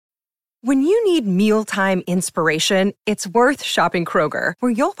When you need mealtime inspiration, it's worth shopping Kroger,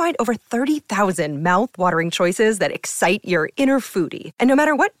 where you'll find over 30,000 mouth-watering choices that excite your inner foodie. And no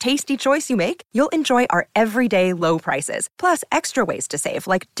matter what tasty choice you make, you'll enjoy our everyday low prices, plus extra ways to save,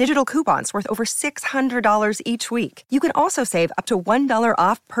 like digital coupons worth over $600 each week. You can also save up to $1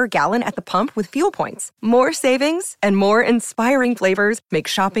 off per gallon at the pump with fuel points. More savings and more inspiring flavors make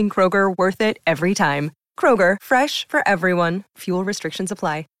shopping Kroger worth it every time. Kroger, fresh for everyone. Fuel restrictions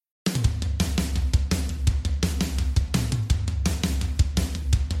apply.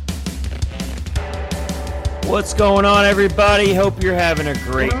 What's going on, everybody? Hope you're having a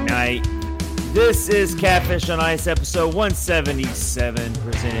great night. This is Catfish on Ice, episode 177,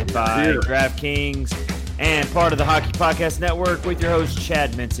 presented by DraftKings and part of the Hockey Podcast Network with your hosts,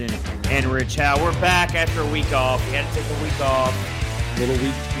 Chad Minton and Rich Howe. We're back after a week off. We had to take a week off.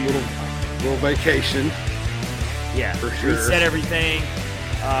 Little vacation. Yeah, for sure. Reset everything.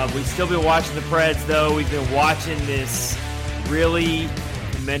 We've still been watching the Preds, though. We've been watching this really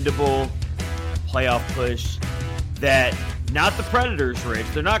commendable playoff push that not the Predators, Rich.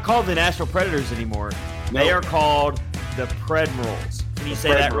 They're not called the Nashville Predators anymore. Nope. They are called the Predmirals. Can you say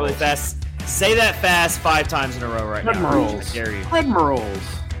that really fast? Say that fast 5 times in a row right now. Predmirals. I dare you.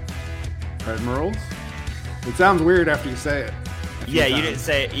 Predmirals. Predmirals? It sounds weird after you say it. Yeah, you didn't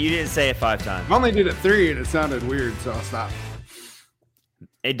say it. You didn't say it 5 times. I only did it 3 and it sounded weird, so I'll stop.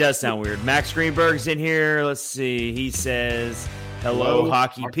 It does sound weird. Max Greenberg's in here. Let's see. He says, hello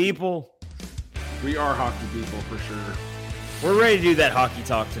hockey people. We are hockey people for sure. We're ready to do that hockey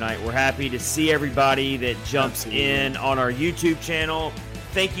talk tonight. We're happy to see everybody that jumps in on our YouTube channel.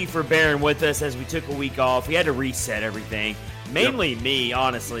 Thank you for bearing with us as we took a week off. We had to reset everything. Mainly me,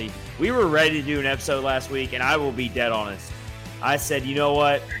 honestly. We were ready to do an episode last week, and I will be dead honest. I said, you know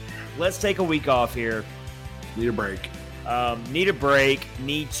what? Let's take a week off here. Need a break.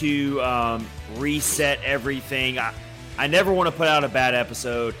 Need to reset everything. I never want to put out a bad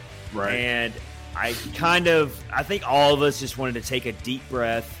episode. Right. And I think all of us just wanted to take a deep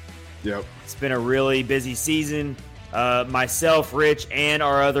breath. Yep. It's been a really busy season. Myself, Rich, and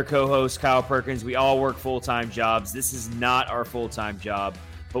our other co-host, Kyle Perkins, we all work full-time jobs. This is not our full-time job,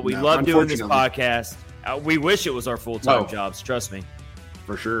 but we love doing this podcast. We wish it was our full-time jobs, trust me.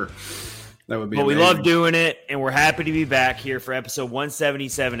 For sure. That would be But amazing. we love doing it, and we're happy to be back here for episode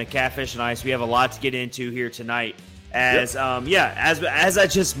 177 of Catfish and Ice. We have a lot to get into here tonight. As I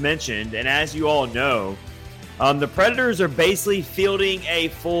just mentioned, and as you all know, the Predators are basically fielding a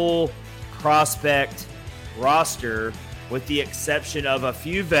full prospect roster with the exception of a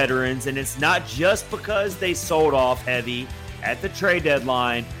few veterans, and it's not just because they sold off heavy at the trade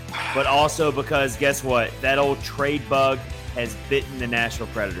deadline, but also because, guess what? That old trade bug has bitten the Nashville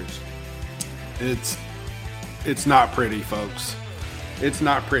Predators. It's not pretty, folks. It's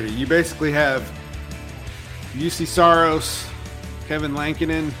not pretty. You basically have UC Saros, Kevin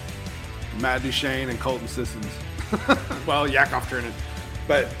Lankinen, Matt Duchene, and Colton Sissons. Well, Yakov Trinan,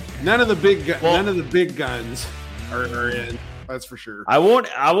 but none of the big guns are in. That's for sure. I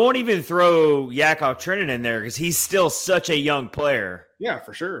won't even throw Yakov Trinan in there because he's still such a young player. Yeah,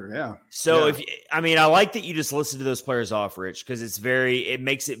 for sure. Yeah. So I like that you just listen to those players off, Rich, because it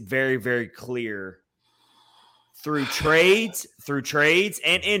makes it very, very clear through trades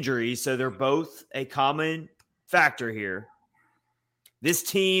and injuries. So they're both a common factor here. This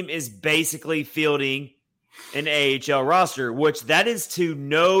team is basically fielding an AHL roster, which that is to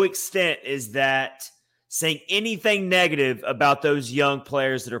no extent is that saying anything negative about those young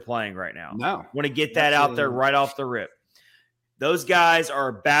players that are playing right now. No. Want to get that out there right off the rip. Those guys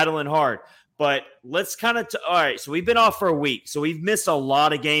are battling hard. But let's all right, so we've been off for a week. So we've missed a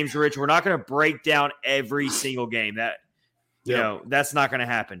lot of games, Rich. We're not going to break down every single game. That's not going to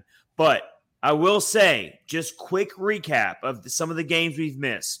happen. But I will say, just quick recap of some of the games we've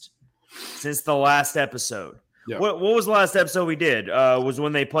missed since the last episode. Yep. What was the last episode we did? Was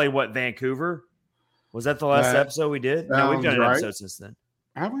when they played, Vancouver? Was that the last episode we did? No, we've done an episode since then.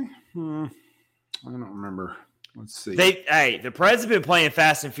 Have we? I don't remember. Let's see. The Preds have been playing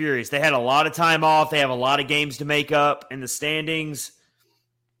fast and furious. They had a lot of time off. They have a lot of games to make up in the standings.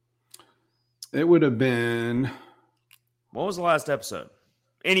 It would have been. What was the last episode?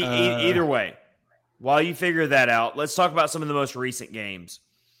 Either way, while you figure that out, let's talk about some of the most recent games.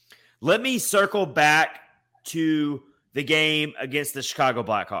 Let me circle back to the game against the Chicago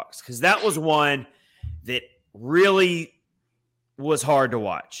Blackhawks because that was one that really was hard to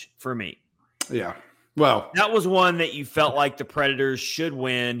watch for me. Yeah. Well, that was one that you felt like the Predators should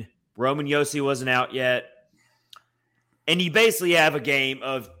win. Roman Josi wasn't out yet. And you basically have a game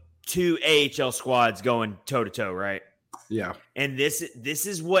of two AHL squads going toe-to-toe, right? Yeah. And this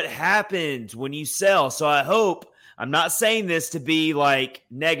is what happens when you sell. So I hope, I'm not saying this to be like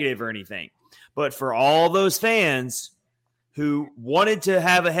negative or anything, but for all those fans who wanted to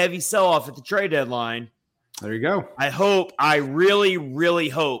have a heavy sell-off at the trade deadline, there you go. I really, really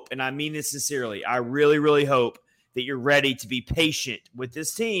hope, and I mean this sincerely, I really, really hope that you're ready to be patient with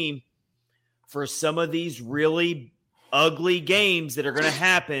this team for some of these really ugly games that are going to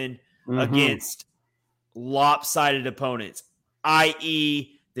happen against lopsided opponents,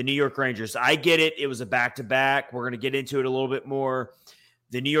 i.e. the New York Rangers. I get it. It was a back-to-back. We're going to get into it a little bit more.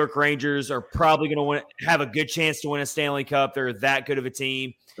 The New York Rangers are probably going to have a good chance to win a Stanley Cup. They're that good of a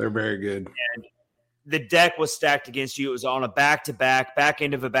team. They're very good. And the deck was stacked against you. It was on a back-to-back, back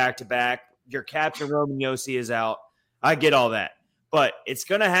end of a back-to-back. Your captain, Roman Josi, is out. I get all that. But it's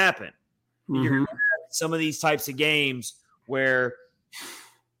going to happen. You're going to have some of these types of games where,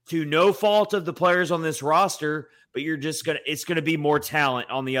 to no fault of the players on this roster, but it's going to be more talent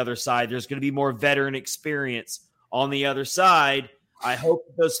on the other side. There's going to be more veteran experience on the other side. I hope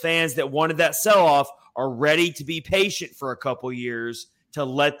those fans that wanted that sell-off are ready to be patient for a couple years to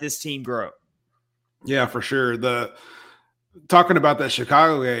let this team grow. Yeah, for sure. Talking about that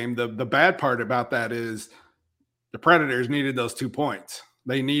Chicago game, the bad part about that is the Predators needed those 2 points.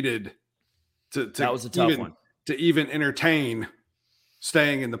 They needed that was a tough one to even entertain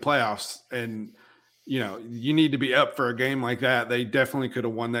staying in the playoffs. And, you need to be up for a game like that. They definitely could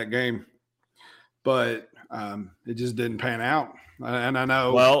have won that game, but it just didn't pan out. And I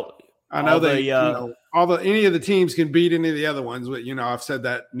know, any of the teams can beat any of the other ones, but I've said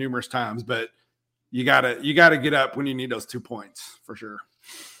that numerous times, but you gotta get up when you need those 2 points for sure.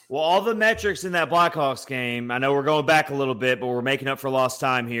 Well, all the metrics in that Blackhawks game, I know we're going back a little bit, but we're making up for lost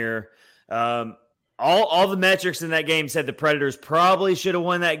time here. All the metrics in that game said the Predators probably should have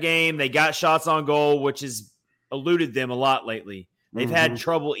won that game. They got shots on goal, which has eluded them a lot lately. They've had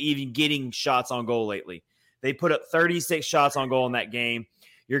trouble even getting shots on goal lately. They put up 36 shots on goal in that game.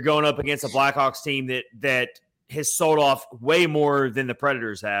 You're going up against a Blackhawks team that has sold off way more than the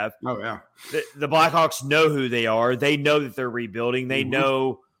Predators have. Oh, yeah. The Blackhawks know who they are. They know that they're rebuilding. They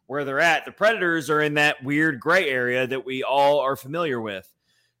know where they're at. The Predators are in that weird gray area that we all are familiar with.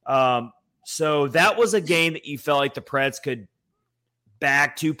 So that was a game that you felt like the Preds could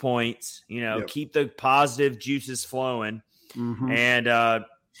bag 2 points, keep the positive juices flowing and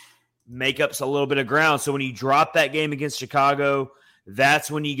make up a little bit of ground. So when you drop that game against Chicago,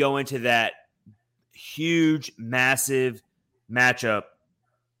 that's when you go into that huge, massive matchup,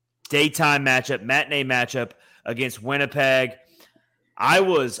 daytime matchup, matinee matchup against Winnipeg. I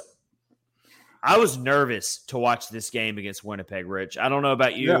was nervous to watch this game against Winnipeg, Rich. I don't know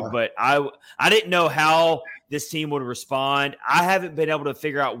about you, but I didn't know how this team would respond. I haven't been able to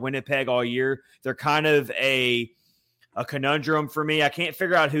figure out Winnipeg all year. They're kind of a conundrum for me. I can't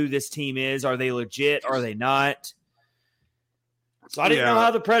figure out who this team is. Are they legit? Are they not? So I didn't know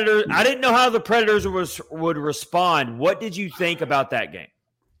how the Predators would respond. What did you think about that game?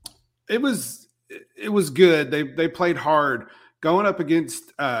 It was good. They played hard. Going up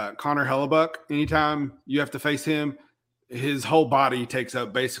against Connor Hellebuck, anytime you have to face him, his whole body takes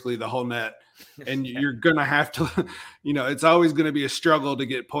up basically the whole net. And you're going to have to, it's always going to be a struggle to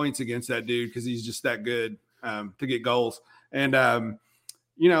get points against that dude because he's just that good to get goals. And,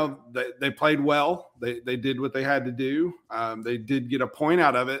 they played well. They did what they had to do. They did get a point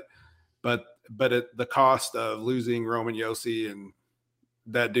out of it, but at the cost of losing Roman Josi, and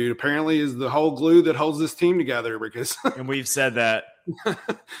that dude apparently is the whole glue that holds this team together because and we've said that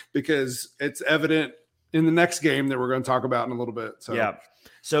because it's evident in the next game that we're going to talk about in a little bit. So yeah.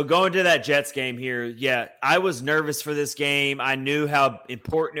 So going to that Jets game here, yeah, I was nervous for this game. I knew how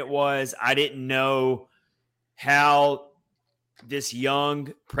important it was. I didn't know how this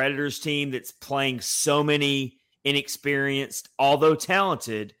young Predators team that's playing so many inexperienced, although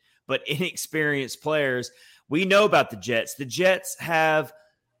talented, but inexperienced players. We know about the Jets. The Jets have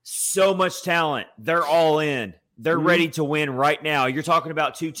so much talent. They're all in. They're ready to win right now. You're talking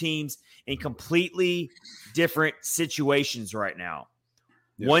about two teams in completely different situations right now.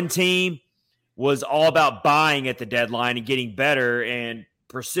 Yep. One team was all about buying at the deadline and getting better and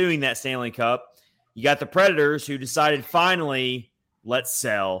pursuing that Stanley Cup. You got the Predators who decided finally, let's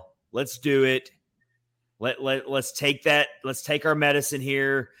sell. Let's do it. Let's take that. Let's take our medicine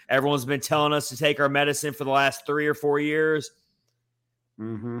here. Everyone's been telling us to take our medicine for the last 3 or 4 years.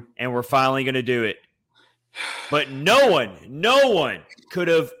 And we're finally going to do it. But no one could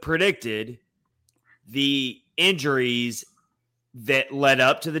have predicted the injuries that led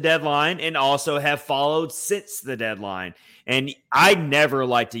up to the deadline and also have followed since the deadline. And I never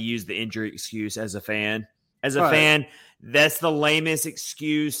like to use the injury excuse as a fan. As a fan, That's the lamest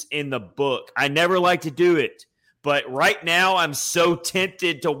excuse in the book. I never like to do it, but right now I'm so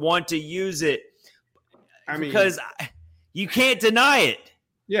tempted to want to use it because you can't deny it.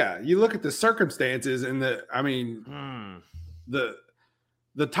 Yeah, you look at the circumstances and the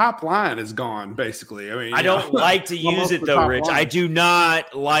top line is gone, basically. I don't like to use it, though, Rich. Line. I do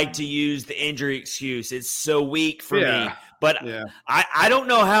not like to use the injury excuse. It's so weak for me. But I don't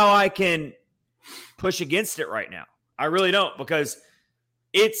know how I can push against it right now. I really don't, because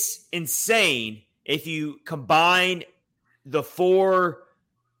it's insane if you combine the 4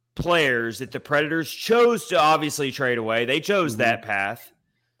 players that the Predators chose to obviously trade away. They chose that path.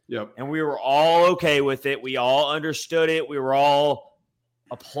 Yep. And we were all okay with it. We all understood it. We were all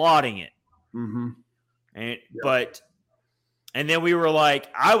applauding it. Mm-hmm. And then we were like,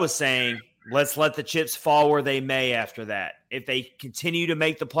 I was saying, let's let the chips fall where they may after that. If they continue to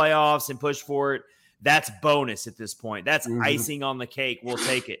make the playoffs and push for it, that's bonus at this point. That's icing on the cake. We'll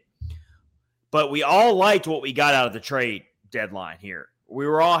take it. But we all liked what we got out of the trade deadline here. We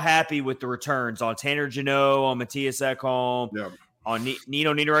were all happy with the returns on Tanner Jeannot, on Matthias Ekholm, on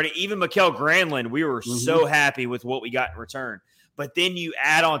Nino Niederreiter, even Mikael Granlund. We were so happy with what we got in return. But then you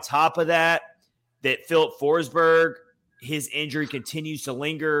add on top of that Philip Forsberg, his injury continues to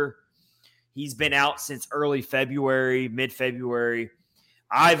linger. He's been out since early February, mid-February.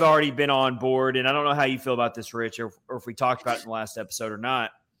 I've already been on board, and I don't know how you feel about this, Rich, or if we talked about it in the last episode or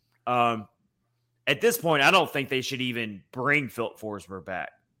not. At this point, I don't think they should even bring Philip Forsberg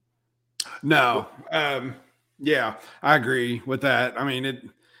back. No. Yeah, I agree with that. I mean,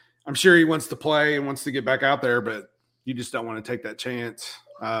 I'm sure he wants to play and wants to get back out there, but you just don't want to take that chance.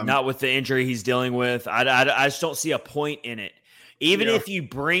 Not with the injury he's dealing with. I just don't see a point in it. Even if you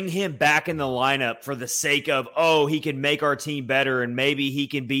bring him back in the lineup for the sake of, he can make our team better and maybe he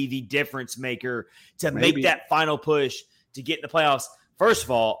can be the difference maker to make that final push to get in the playoffs. First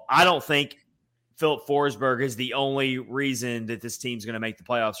of all, I don't think Philip Forsberg is the only reason that this team's going to make the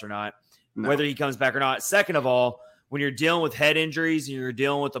playoffs or not, whether he comes back or not. Second of all, when you're dealing with head injuries and you're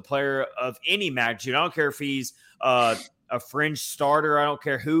dealing with a player of any magnitude, I don't care if he's a fringe starter, I don't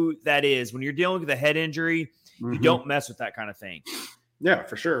care who that is. When you're dealing with a head injury, you don't mess with that kind of thing. Yeah,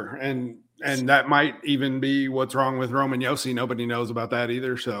 for sure. And that might even be what's wrong with Roman Josi. Nobody knows about that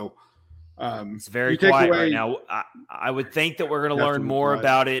either. So it's very quiet right now. I would think that we're going to learn more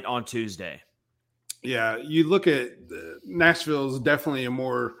about it on Tuesday. Yeah, you look at Nashville is definitely a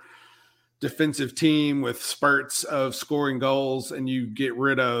more defensive team with spurts of scoring goals, and you get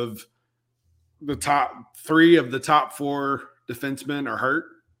rid of the top 3 of the top 4 defensemen are hurt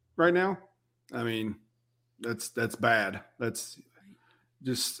right now. I mean, that's bad. That's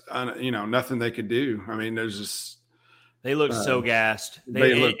just nothing they could do. I mean, there's just they look so gassed.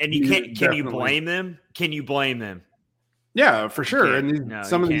 And you can't. Can you blame them? Can you blame them? Yeah, for sure. And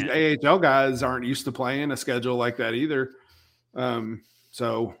some of these AHL guys aren't used to playing a schedule like that either.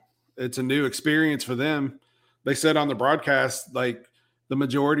 So it's a new experience for them. They said on the broadcast, like, the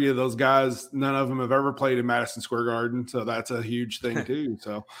majority of those guys, none of them have ever played in Madison Square Garden. So that's a huge thing too.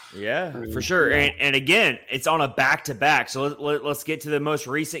 So for sure. And again, it's on a back-to-back. So let's get to the most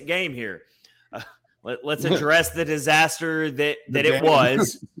recent game here. Let's address the disaster that it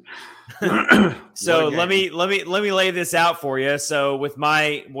was. So let me lay this out for you. So with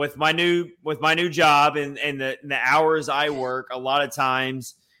my new job and the hours I work, a lot of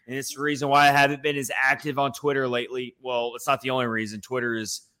times, and it's the reason why I haven't been as active on Twitter lately. Well, it's not the only reason. Twitter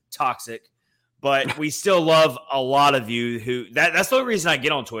is toxic, but we still love a lot of you who that's the only reason I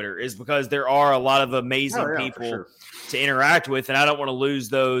get on Twitter is because there are a lot of amazing people to interact with, and I don't want to lose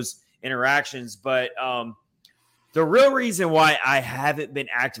those interactions. But the real reason why I haven't been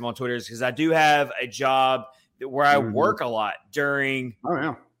active on Twitter is because I do have a job where I work a lot during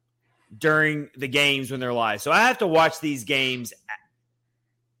the games when they're live. So I have to watch these games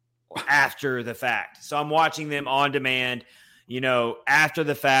after the fact. So I'm watching them on demand, after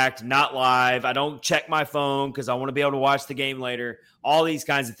the fact, not live. I don't check my phone because I want to be able to watch the game later, all these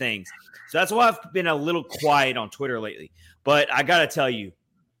kinds of things. So that's why I've been a little quiet on Twitter lately. But I got to tell you,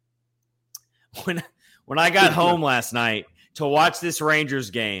 when I got home last night to watch this Rangers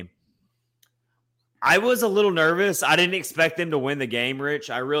game, I was a little nervous. I didn't expect them to win the game, Rich.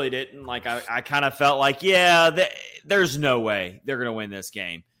 I really didn't. Like, I kind of felt like, there's no way they're going to win this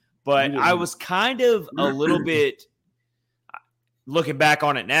game. But I was kind of a little bit, looking back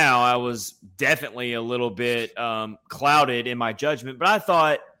on it now, I was definitely a little bit clouded in my judgment. But I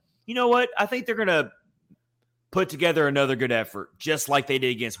thought, you know what? I think they're going to put together another good effort, just like they did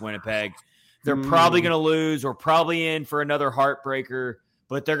against Winnipeg. They're probably going to lose or probably in for another heartbreaker,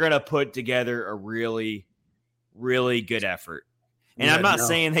 but they're going to put together a really really good effort. And I'm not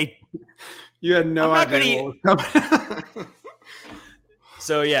saying they – You had no idea what was coming.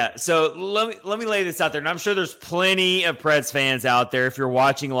 So, yeah. So, let me lay this out there. And I'm sure there's plenty of Preds fans out there. If you're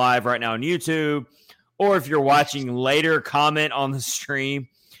watching live right now on YouTube or if you're watching later, comment on the stream.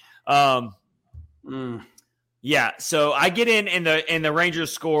 Yeah. So, I get in the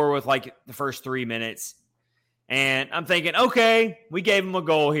Rangers score with like the first 3 minutes. And I'm thinking, okay, we gave them a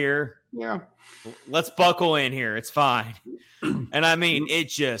goal here. Yeah. Let's buckle in here. It's fine. And I mean, it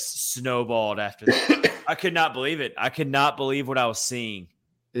just snowballed after that. I could not believe it. I could not believe what I was seeing.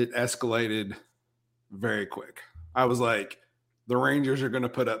 It escalated very quick. I was like, the Rangers are going to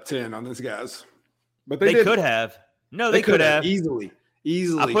put up 10 on these guys. But they could have. No, they could have. Easily.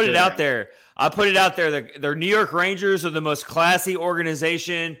 I put it out there. The New York Rangers are the most classy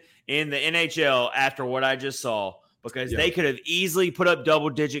organization in the NHL after what I just saw, because they could have easily put up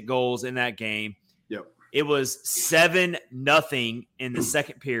double-digit goals in that game. Yep. It was 7-0 in the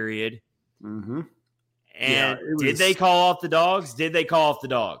second period. Mm-hmm. And did they call off the Dogs? Did they call off the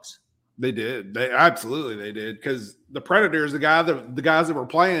Dogs? They did. They did. Because the Predators, the guys that were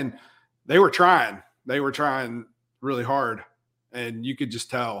playing, they were trying. They were trying really hard, and you could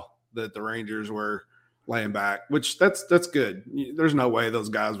just tell that the Rangers were laying back. Which that's good. There's no way those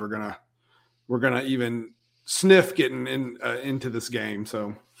guys were gonna even sniff getting into this game.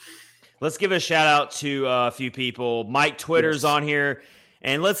 So let's give a shout out to a few people. Mike Twitter's on here.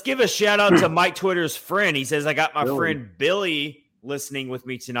 And let's give a shout out to Mike Twitter's friend. He says, I got my friend Billy listening with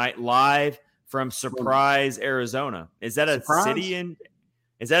me tonight live from Surprise, Arizona. Is that a town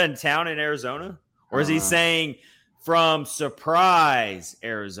in Arizona? Or is he saying from Surprise,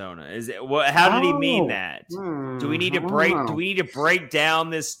 Arizona? How did he mean that? Do we need to break down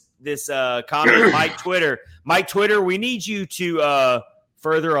this comment? Mike Twitter, we need you to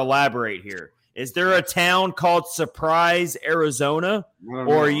further elaborate here. Is there a town called Surprise, Arizona?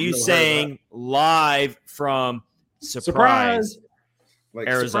 Or are you saying live from Surprise,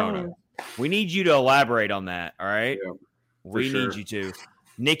 Arizona? Surprise. We need you to elaborate on that, all right? Yeah, we need you to.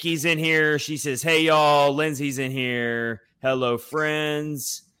 Nikki's in here. She says, hey, y'all. Lindsay's in here. Hello,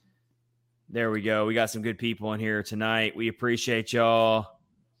 friends. There we go. We got some good people in here tonight. We appreciate y'all.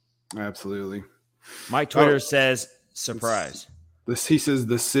 Absolutely. Mike Twitter says Surprise. He says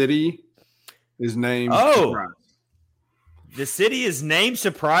the city is named Surprise. The city is named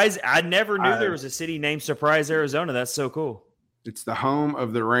Surprise? I never knew there was a city named Surprise, Arizona. That's so cool. It's the home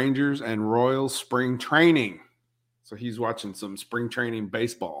of the Rangers and Royals spring training. So he's watching some spring training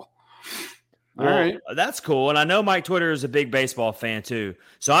baseball. All right. That's cool. And I know Mike Twitter is a big baseball fan too.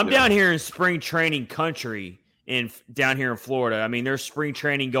 So I'm down here in spring training country down here in Florida. I mean, there's spring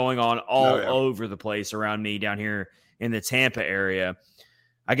training going on all over the place around me down here in the Tampa area.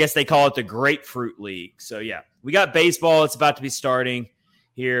 I guess they call it the Grapefruit League. So, yeah, we got baseball. It's about to be starting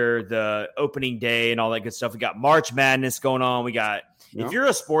here, the opening day and all that good stuff. We got March Madness going on. We got if you're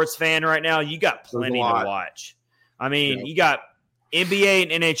a sports fan right now, you got plenty to watch. I mean, you got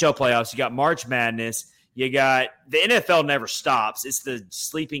NBA and NHL playoffs. You got March Madness. You got the NFL never stops. It's the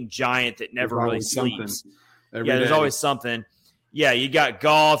sleeping giant that never really sleeps. There's always something. Yeah, you got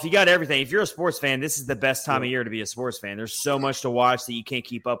golf. You got everything. If you're a sports fan, this is the best time of year to be a sports fan. There's so much to watch that you can't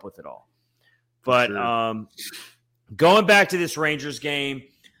keep up with it all. But going back to this Rangers game,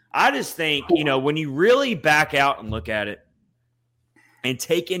 I just think, when you really back out and look at it and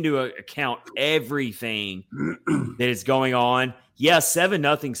take into account everything that is going on,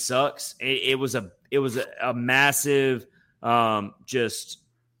 7-0 sucks. It was a massive just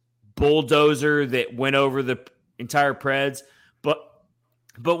bulldozer that went over the entire Preds.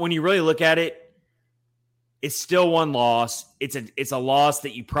 But when you really look at it, it's still one loss. It's a loss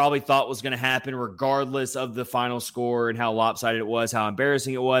that you probably thought was going to happen regardless of the final score and how lopsided it was, how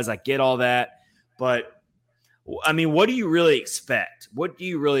embarrassing it was. I get all that. But, I mean, what do you really expect? Do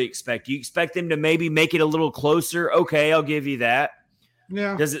you expect them to maybe make it a little closer? Okay, I'll give you that.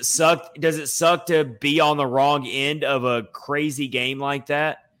 Yeah. Does it suck? Does it suck to be on the wrong end of a crazy game like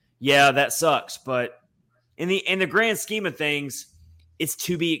that? Yeah, that sucks. But in the grand scheme of things, it's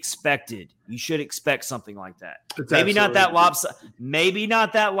to be expected. You should expect something like that. Maybe not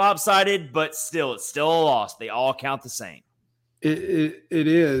that lopsided, but still, it's still a loss. They all count the same. It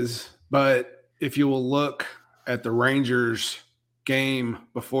is, but if you will look at the Rangers game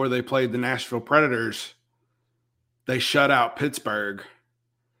before they played the Nashville Predators, they shut out Pittsburgh,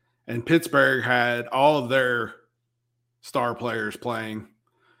 and Pittsburgh had all of their star players playing.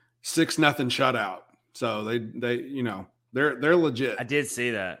 6-0 shutout. So they're legit. I did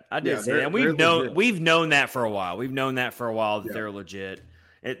see that. And we've known that for a while. That they're legit.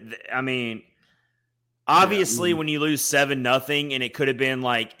 I Obviously, when you lose 7-0 and it could have been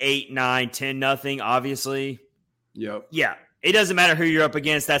like 8-9, 10-0, obviously. Yep. Yeah. It doesn't matter who you're up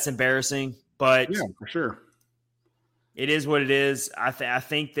against. That's embarrassing. But yeah, for sure. It is what it is. I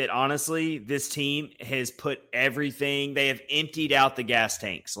think that, honestly, this team has put everything – they have emptied out the gas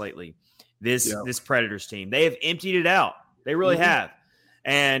tanks lately, this Predators team. They have emptied it out. They really have.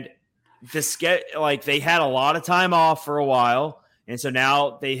 And they had a lot of time off for a while, and so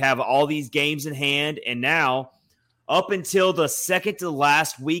now they have all these games in hand, and now up until the second to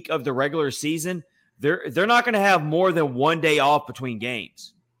last week of the regular season, they're not going to have more than 1 day off between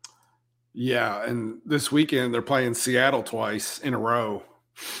games. Yeah, and this weekend they're playing Seattle twice in a row.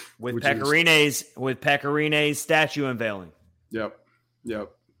 With Pecorine's statue unveiling. Yep.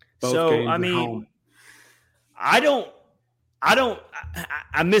 Both so, I mean, I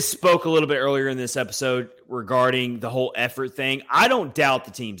misspoke a little bit earlier in this episode regarding the whole effort thing. I don't doubt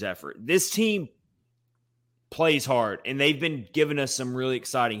the team's effort. This team plays hard, and they've been giving us some really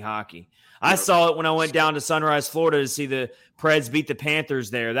exciting hockey. I saw it when I went down to Sunrise, Florida to see the Preds beat the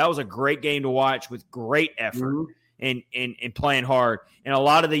Panthers there. That was a great game to watch with great effort and playing hard. And a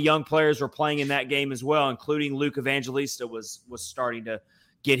lot of the young players were playing in that game as well, including Luke Evangelista was starting to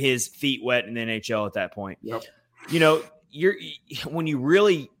get his feet wet in the NHL at that point. Yep. You know, when you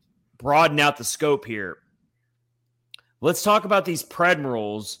really broaden out the scope here, let's talk about these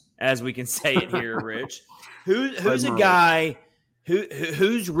Predmirals, as we can say it here, Rich. Who's a guy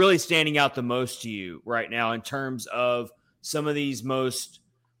who's really standing out the most to you right now in terms of some of these most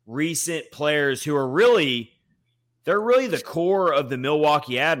recent players who are really the core of the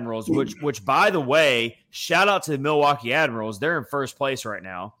Milwaukee Admirals, which by the way, shout out to the Milwaukee Admirals. They're in first place right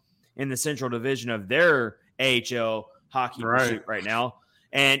now in the Central Division of their AHL hockey pursuit right now.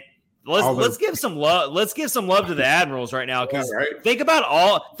 And let's give some love. Let's give some love to the Admirals right now, because think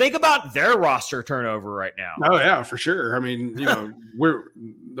about their roster turnover right now. Oh yeah, for sure. I mean,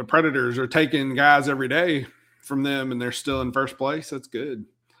 the Predators are taking guys every day from them, and they're still in first place. That's good.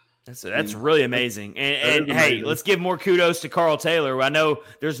 That's really amazing. And hey, let's give more kudos to Carl Taylor. I know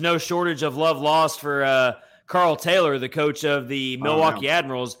there's no shortage of love lost for Carl Taylor, the coach of the Milwaukee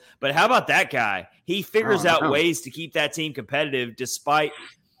Admirals. But how about that guy? He figures out ways to keep that team competitive despite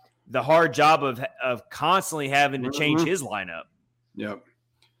the hard job of constantly having to change his lineup. Yep.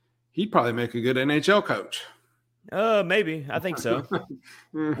 He'd probably make a good NHL coach. Maybe. I think so.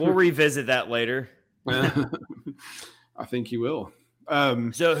 We'll revisit that later. I think he will.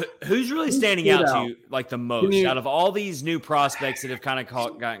 So who's really standing out to you like the most out of all these new prospects that have kind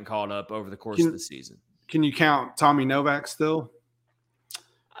of gotten caught up over the course of the season? Can you count Tommy Novak still?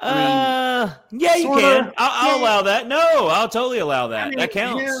 Yeah, you can. I'll allow that. No, I'll totally allow that. That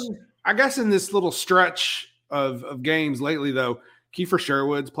counts. I guess in this little stretch of games lately, though, Kiefer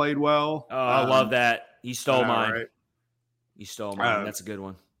Sherwood's played well. Oh, I love that. You stole mine. Right? You stole mine. That's a good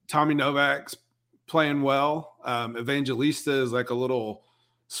one. Tommy Novak's playing well. Evangelista is like a little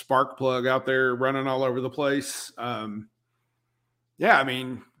spark plug out there running all over the place. Yeah, I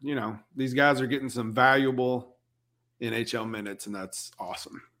mean, these guys are getting some valuable NHL minutes, and that's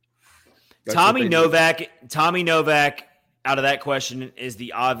awesome. Tommy Novak, out of that question, is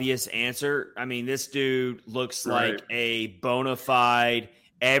the obvious answer. I mean, this dude looks like a bona fide,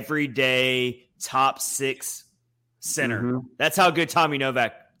 everyday top six center. That's how good Tommy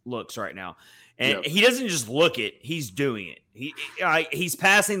Novak looks right now. And he doesn't just look it; he's doing it. He's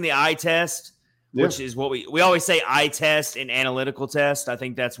passing the eye test, which is what we always say: eye test and analytical test. I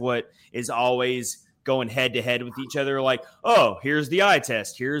think that's what is always going head to head with each other. Like, oh, here's the eye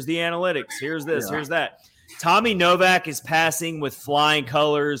test, here's the analytics, here's this, here's that. Tommy Novak is passing with flying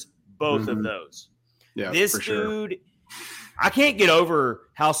colors, both of those. Yeah, this dude, I can't get over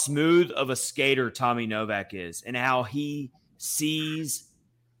how smooth of a skater Tommy Novak is and how he sees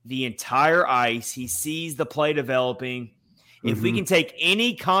the entire ice. He sees the play developing. If we can take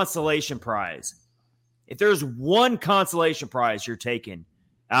any consolation prize, if there's one consolation prize you're taking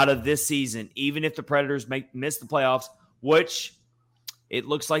out of this season, even if the Predators miss the playoffs, which it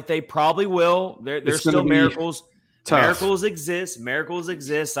looks like they probably will. There's still miracles. Tough. Miracles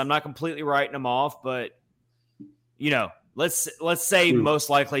exist. I'm not completely writing them off, but let's say most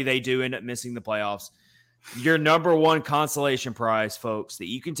likely they do end up missing the playoffs. Your number one consolation prize, folks, that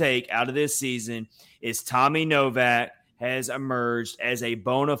you can take out of this season is Tommy Novak has emerged as a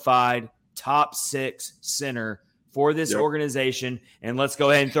bona fide top six center for this organization. And let's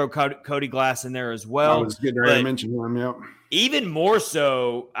go ahead and throw Cody Glass in there as well. I was getting ready to mention him, yep. Even more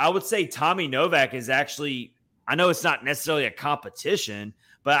so, I would say Tommy Novak is actually, I know it's not necessarily a competition,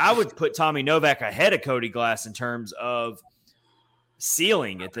 but I would put Tommy Novak ahead of Cody Glass in terms of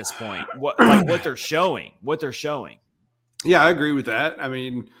ceiling at this point. What they're showing. Yeah, I agree with that. I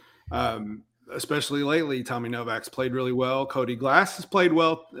mean, especially lately, Tommy Novak's played really well. Cody Glass has played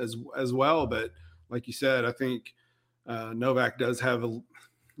well as well. But like you said, I think Novak does have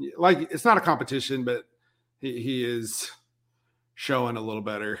it's not a competition, but he is showing a little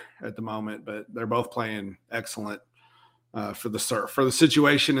better at the moment. But they're both playing excellent for the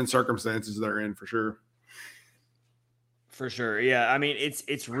situation and circumstances they're in, for sure. For sure. Yeah. I mean,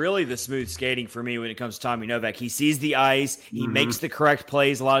 it's really the smooth skating for me when it comes to Tommy Novak. He sees the ice. He makes the correct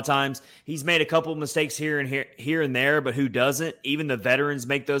plays a lot of times. He's made a couple of mistakes here and there, but who doesn't? Even the veterans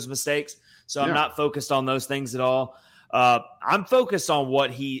make those mistakes. So I'm not focused on those things at all. I'm focused on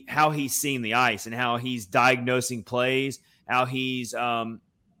how he's seeing the ice and how he's diagnosing plays, how he's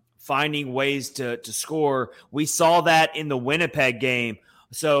finding ways to score. We saw that in the Winnipeg game.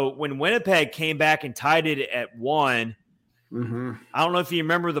 So when Winnipeg came back and tied it at 1, I don't know if you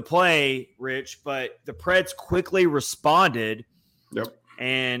remember the play, Rich, but the Preds quickly responded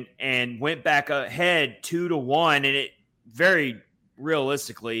and went back ahead 2-1, and it very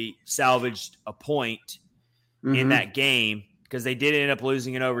realistically salvaged a point in that game because they did end up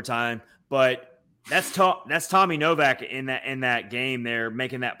losing in overtime. But that's Tommy Novak in that game there,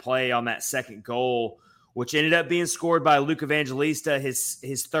 making that play on that second goal, which ended up being scored by Luke Evangelista,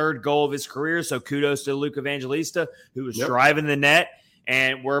 his third goal of his career. So kudos to Luke Evangelista, who was driving the net.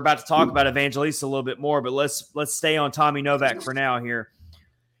 And we're about to talk about Evangelista a little bit more, but let's stay on Tommy Novak for now here.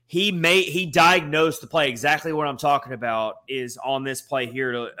 He diagnosed the play. Exactly what I'm talking about is on this play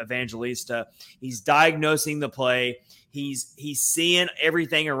here to Evangelista. He's diagnosing the play. He's seeing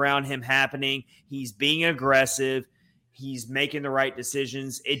everything around him happening. He's being aggressive. He's making the right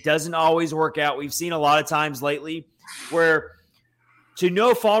decisions. It doesn't always work out. We've seen a lot of times lately where, to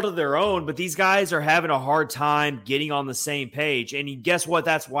no fault of their own, but these guys are having a hard time getting on the same page. And guess what?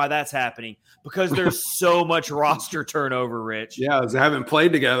 That's why that's happening. Because there's so much roster turnover, Rich. Yeah, they haven't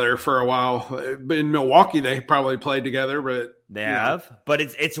played together for a while. In Milwaukee, they probably played together, but they have. But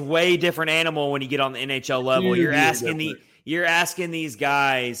it's way different animal when you get on the NHL level. You're asking these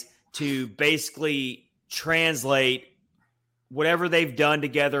guys to basically translate whatever they've done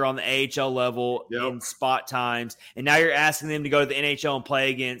together on the AHL level in spot times. And now you're asking them to go to the NHL and play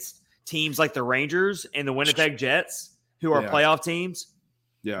against teams like the Rangers and the Winnipeg Jets, who are playoff teams.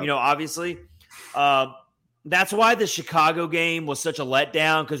 Yeah. You know, obviously. That's why the Chicago game was such a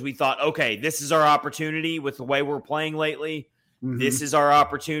letdown, because we thought, okay, this is our opportunity with the way we're playing lately. This is our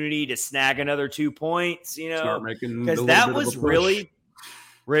opportunity to snag another 2 points, you know, because that was really,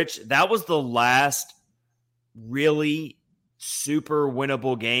 Rich, that was the last really super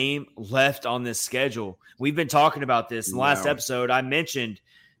winnable game left on this schedule. We've been talking about this in the last episode. I mentioned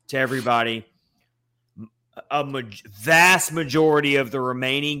to everybody a vast majority of the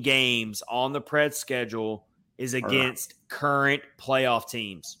remaining games on the Preds schedule is against current playoff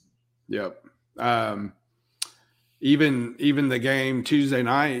teams. Yep. Even the game Tuesday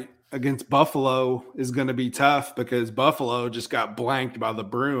night against Buffalo is going to be tough because Buffalo just got blanked by the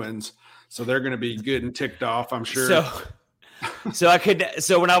Bruins. So they're going to be good and ticked off, I'm sure.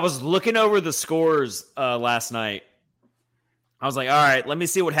 So when I was looking over the scores last night, I was like, all right, let me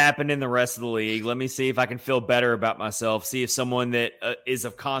see what happened in the rest of the league. Let me see if I can feel better about myself. See if someone that is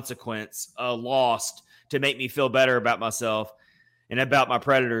of consequence lost to make me feel better about myself and about my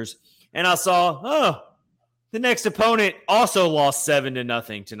Predators. And I saw, the next opponent also lost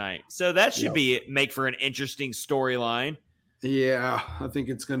 7-0 tonight. So that should make for an interesting storyline. Yeah, I think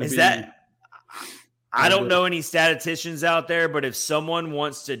it's going to be. I don't know any statisticians out there, but if someone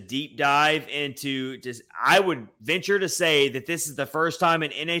wants to deep dive into I would venture to say that this is the first time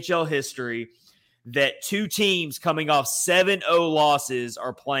in NHL history that two teams coming off 7-0 losses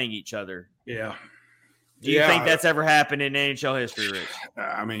are playing each other. Yeah. Do you think that's ever happened in NHL history, Rich?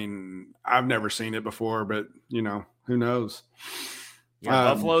 I mean, I've never seen it before, but, you know, who knows?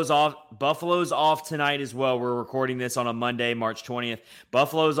 Yeah, Buffalo's off tonight as well. We're recording this on a Monday, March 20th.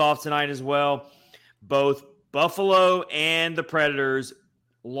 Buffalo's off tonight as well. Both Buffalo and the Predators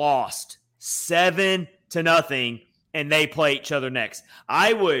lost 7-0, and they play each other next.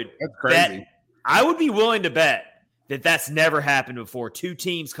 I would be willing to bet that that's never happened before. Two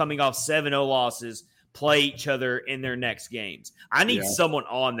teams coming off 7-0 losses play each other in their next games. I need someone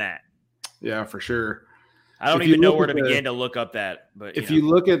on that. Yeah, for sure. I don't even know where to begin to look up that. But if you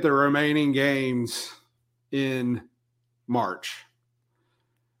look at the remaining games in March,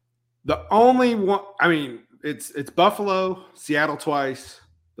 the only one, I mean, it's Buffalo, Seattle twice,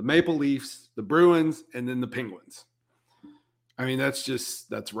 the Maple Leafs, the Bruins, and then the Penguins. I mean,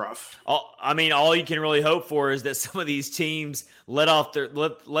 that's rough. All you can really hope for is that some of these teams let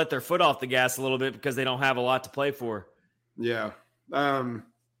their foot off the gas a little bit because they don't have a lot to play for. Yeah. I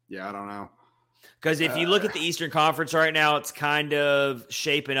don't know. Because if you look at the Eastern Conference right now, it's kind of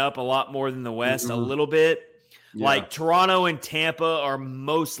shaping up a lot more than the West, a little bit. Yeah. Like Toronto and Tampa are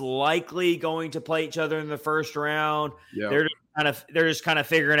most likely going to play each other in the first round. Yeah. They're just kind of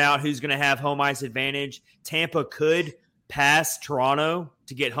figuring out who's going to have home ice advantage. Tampa could pass Toronto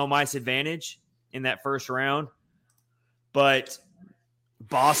to get home ice advantage in that first round, but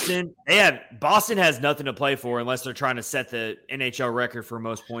Boston has nothing to play for unless they're trying to set the NHL record for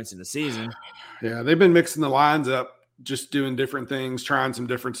most points in the season. Yeah, they've been mixing the lines up, just doing different things, trying some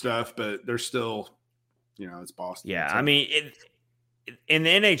different stuff, but they're still, it's Boston. Yeah, so. I mean, in the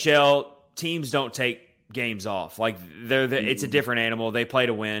NHL, teams don't take games off. Like it's a different animal. They play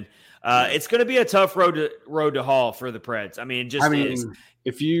to win. It's going to be a tough road to haul for the Preds. I mean, is.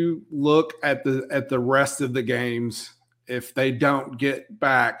 If you look at the rest of the games, if they don't get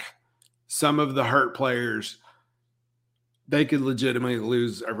back some of the hurt players, they could legitimately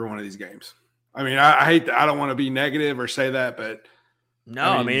lose every one of these games. I mean, I don't want to be negative or say that, but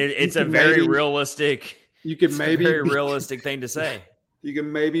no, it's a very realistic. You could maybe very realistic thing to say. You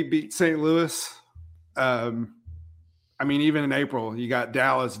can maybe beat St. Louis. Even in April, you got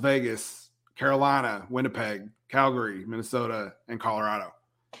Dallas, Vegas, Carolina, Winnipeg, Calgary, Minnesota, and Colorado.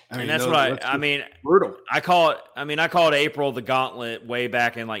 That's brutal. I call it April the gauntlet way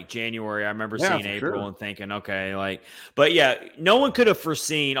back in like January. I remember seeing April and thinking, okay, but yeah, no one could have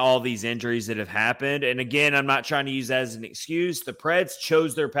foreseen all these injuries that have happened. And again, I'm not trying to use that as an excuse. The Preds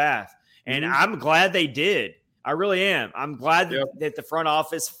chose their path, and I'm glad they did. I really am. I'm glad that the front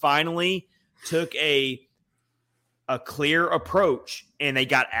office finally took a clear approach, and they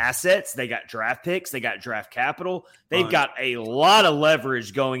got assets, they got draft picks, they got draft capital. They've got a lot of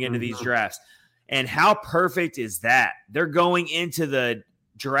leverage going into these drafts. And how perfect is that? They're going into the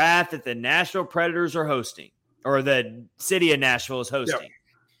draft that the Nashville Predators are hosting, or the city of Nashville is hosting. Yep.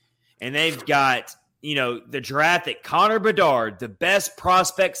 And they've got, the draft that Connor Bedard, the best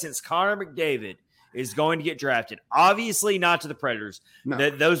prospect since Connor McDavid, is going to get drafted. Obviously not to the Predators. No.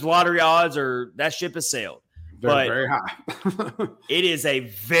 Those lottery odds that ship has sailed. Very high. It is a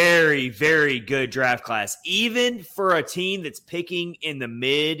very, very good draft class, even for a team that's picking in the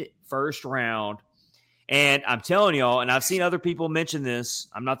mid-first round. And I'm telling y'all, and I've seen other people mention this,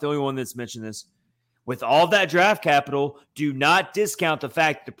 I'm not the only one that's mentioned this, with all that draft capital, do not discount the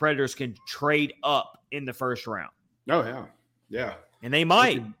fact that the Predators can trade up in the first round. Oh, yeah. Yeah. And they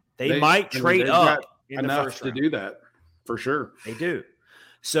might. They might trade up in the first round. To do that, for sure. They do.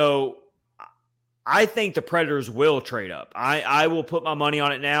 So I think the Predators will trade up. I will put my money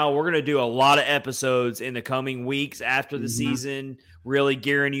on it now. We're going to do a lot of episodes in the coming weeks after the season, really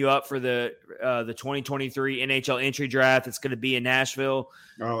gearing you up for the 2023 NHL entry draft. It's going to be in Nashville.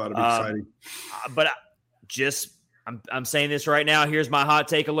 Oh, that'll be exciting. But I'm saying this right now. Here's my hot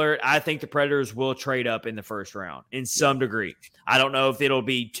take alert. I think the Predators will trade up in the first round in some degree. I don't know if it'll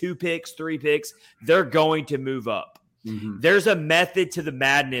be 2 picks, 3 picks. They're going to move up. There's a method to the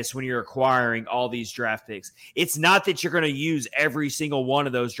madness when you're acquiring all these draft picks. It's not that you're going to use every single one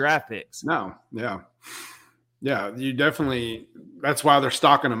of those draft picks. No. Yeah. Yeah. You definitely, that's why they're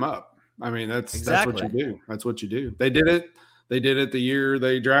stocking them up. I mean, that's what you do. That's what you do. They did it the year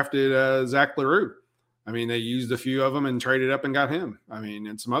they drafted Zach Leroux. I mean, they used a few of them and traded up and got him. I mean,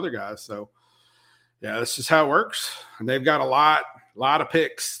 and some other guys. So yeah, that's just how it works. And they've got a lot of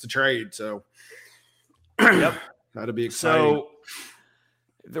picks to trade. So yep. That'd be exciting. So,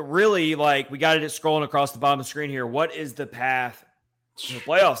 we got it scrolling across the bottom of the screen here. What is the path to the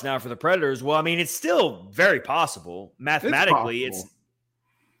playoffs now for the Predators? Well, I mean, it's still very possible. Mathematically,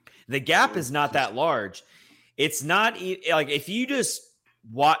 the gap is not that large. It's not like if you just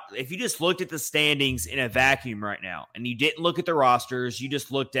looked at the standings in a vacuum right now, and you didn't look at the rosters, you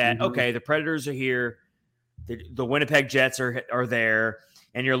just looked at okay, the Predators are here, the Winnipeg Jets are there.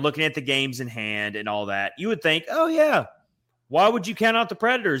 And you're looking at the games in hand and all that, you would think, oh, yeah, why would you count out the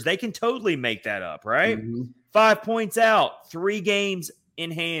Predators? They can totally make that up, right? 5 points out, 3 games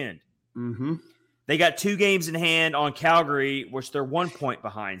in hand. They got 2 games in hand on Calgary, which they're 1 point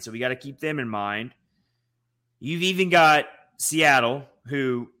behind. So we got to keep them in mind. You've even got Seattle,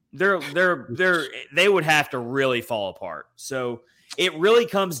 who they would have to really fall apart. So it really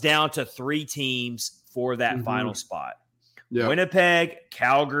comes down to 3 teams for that final spot. Yeah. Winnipeg,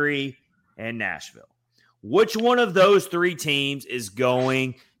 Calgary, and Nashville. Which one of those 3 teams is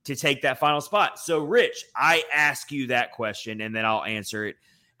going to take that final spot? So, Rich, I ask you that question, and then I'll answer it.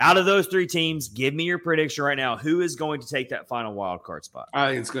 Out of those three teams, give me your prediction right now. Who is going to take that final wild card spot? I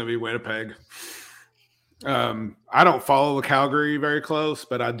think it's going to be Winnipeg. I don't follow the Calgary very close,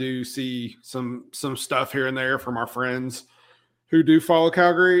 but I do see some stuff here and there from our friends who do follow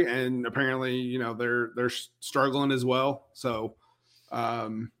Calgary, and apparently, they're struggling as well. So,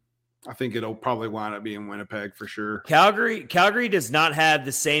 I think it'll probably wind up being Winnipeg for sure. Calgary does not have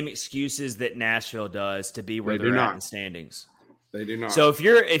the same excuses that Nashville does to be where they're at in the standings. They do not. So if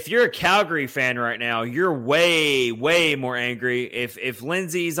you're a Calgary fan right now, you're way, way more angry. If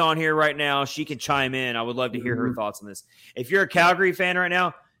Lindsay's on here right now, she can chime in. I would love to hear her thoughts on this. If you're a Calgary fan right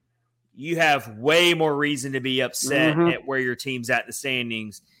now, you have way more reason to be upset at where your team's at in the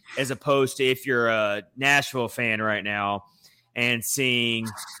standings, as opposed to if you're a Nashville fan right now and seeing,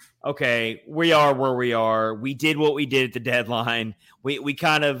 okay, we are where we are. We did what we did at the deadline. We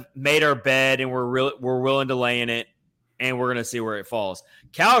kind of made our bed and we're willing to lay in it. And we're going to see where it falls.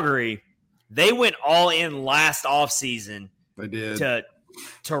 Calgary, they went all in last offseason. They did.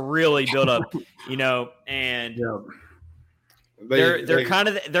 To really build up, and they're kind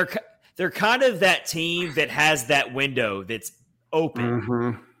of that team that has that window that's open.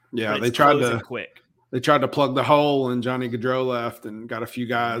 Mm-hmm. Yeah, they tried to plug the hole, and Johnny Gaudreau left and got a few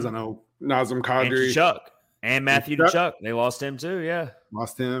guys. I know Nazem Kadri, and Chuck, and Matthew Tkachuk. They lost him too. Yeah,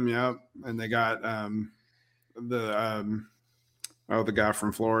 lost him. Yeah, and they got the guy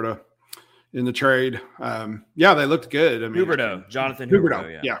from Florida in the trade. They looked good. I mean, Jonathan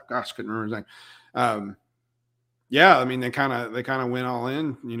Huberdeau. Yeah. Gosh, couldn't remember his name. I mean, they kind of went all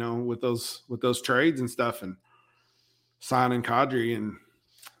in, with those trades and stuff, and signing Kadri. And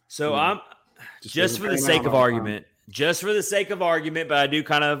so I'm just for the sake of argument, but I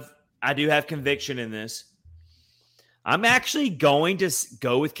do have conviction in this. I'm actually going to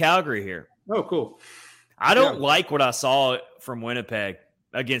go with Calgary here. Oh, cool. I don't like what I saw from Winnipeg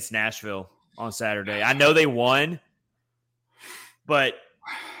against Nashville on Saturday. I know they won, but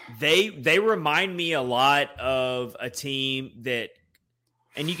they remind me a lot of a team that,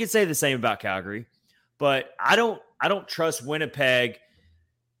 and you could say the same about Calgary, but I don't trust Winnipeg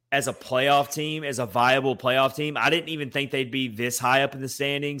as a playoff team, as a viable playoff team. I didn't even think they'd be this high up in the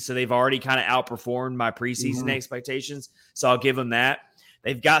standings, so they've already kind of outperformed my preseason expectations. So I'll give them that.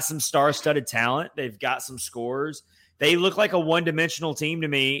 They've got some star-studded talent. They've got some scores. They look like a one-dimensional team to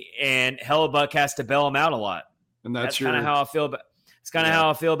me, and Hellebuck has to bail them out a lot. And that's kind of how I feel about. It's kind of how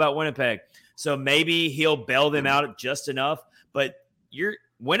I feel about Winnipeg. So maybe he'll bail them out just enough. But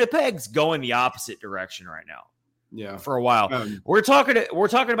Winnipeg's going the opposite direction right now. Yeah, for a while. We're talking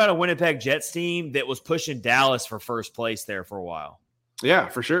about a Winnipeg Jets team that was pushing Dallas for first place there for a while. Yeah,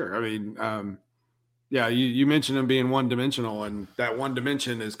 for sure. I mean. You mentioned him being one-dimensional, and that one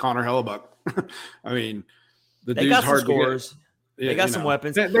dimension is Connor Hellebuck. I mean, they dude's got hard some scores. They got some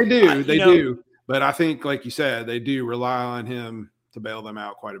weapons. They do. But I think, like you said, they do rely on him to bail them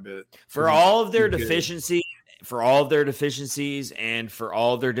out quite a bit. For all of their deficiencies, and for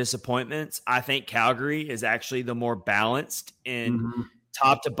all of their disappointments, I think Calgary is actually the more balanced and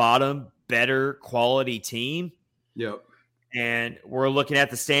top to bottom, better quality team. Yep. And we're looking at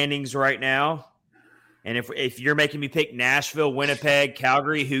the standings right now. And if you're making me pick Nashville, Winnipeg,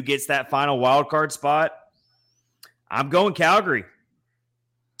 Calgary, who gets that final wild card spot, I'm going Calgary.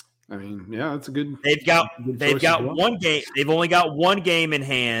 I mean, yeah, that's a good. They've got one game. They've only got one game in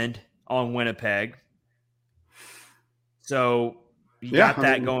hand on Winnipeg, so you got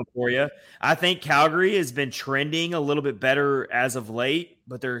that going for you. I think Calgary has been trending a little bit better as of late,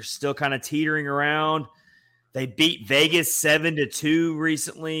 but they're still kind of teetering around. They beat Vegas 7-2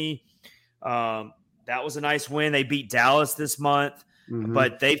 recently. That was a nice win. They beat Dallas this month,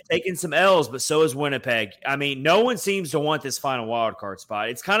 but they've taken some L's, but so has Winnipeg. I mean, no one seems to want this final wild card spot.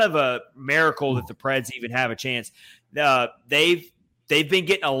 It's kind of a miracle that the Preds even have a chance. They've been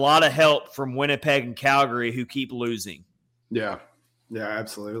getting a lot of help from Winnipeg and Calgary, who keep losing. Yeah,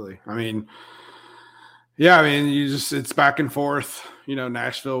 absolutely. I mean, it's back and forth.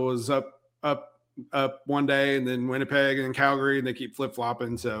 Nashville was up one day, and then Winnipeg and Calgary, and they keep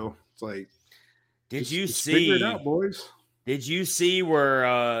flip-flopping. So it's like, Did you figure it out, boys? Did you see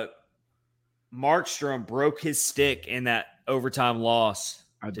where Markstrom broke his stick in that overtime loss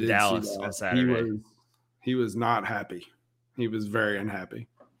to Dallas on Saturday? He was not happy. He was very unhappy.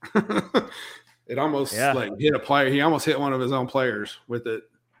 It almost hit a player. He almost hit one of his own players with it.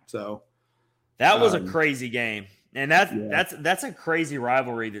 So that was a crazy game. And that's a crazy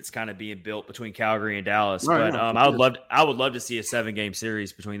rivalry that's kind of being built between Calgary and Dallas. Right, but I would love to see a 7-game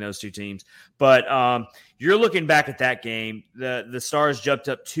series between those two teams. But you're looking back at that game. The Stars jumped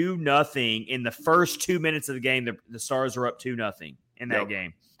up 2-0 in the first 2 minutes of the game. The Stars are up 2-0, in that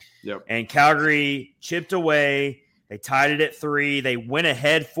game. Yep. And Calgary chipped away. They tied it at 3. They went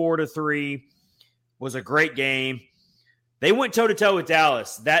ahead 4-3. Was a great game. They went toe-to-toe with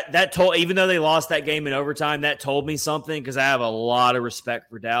Dallas. That told, even though they lost that game in overtime, that told me something because I have a lot of respect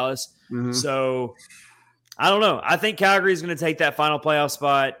for Dallas. Mm-hmm. So, I don't know. I think Calgary is going to take that final playoff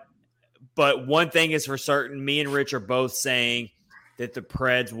spot. But one thing is for certain, me and Rich are both saying that the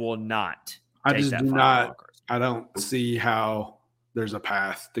Preds will not take that final wild card. I don't see how there's a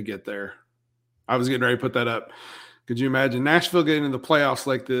path to get there. I was getting ready to put that up. Could you imagine Nashville getting into the playoffs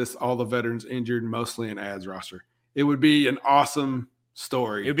like this, all the veterans injured, mostly an ads roster? It would be an awesome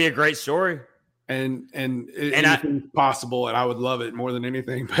story. It would be a great story. And anything's possible, and I would love it more than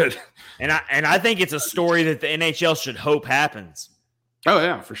anything. But I think it's a story that the NHL should hope happens. Oh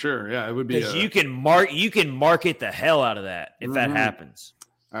yeah, for sure. Yeah, it would be. Because you can market the hell out of that if that happens.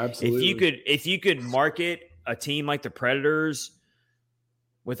 Absolutely. If you could market a team like the Predators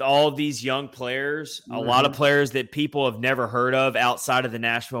with all of these young players, a lot of players that people have never heard of outside of the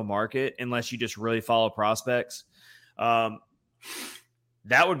Nashville market, unless you just really follow prospects.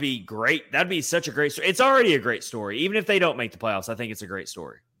 That would be great. That'd be such a great story. It's already a great story. Even if they don't make the playoffs, I think it's a great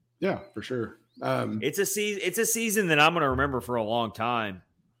story. Yeah, for sure. It's a season that I'm going to remember for a long time,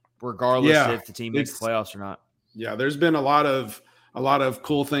 regardless if the team makes the playoffs or not. Yeah, there's been a lot of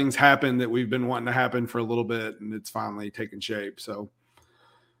cool things happen that we've been wanting to happen for a little bit, and it's finally taken shape. So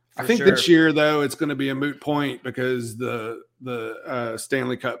I think this year, though, it's going to be a moot point because the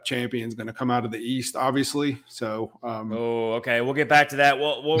Stanley Cup champion is going to come out of the East, obviously. So, okay, we'll get back to that.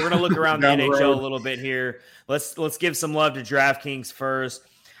 Well, we're going to look around the NHL a little bit here. Let's give some love to DraftKings first.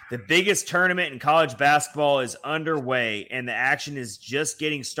 The biggest tournament in college basketball is underway, and the action is just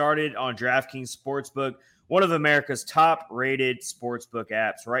getting started on DraftKings Sportsbook, one of America's top-rated sportsbook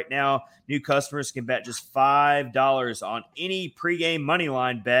apps. Right now, new customers can bet just $5 on any pregame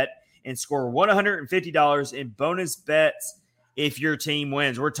moneyline bet and score $150 in bonus bets if your team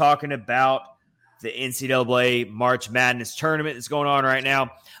wins. We're talking about the NCAA March Madness tournament that's going on right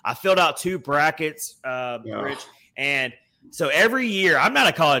now. I filled out 2 brackets, Rich, and so every year, I'm not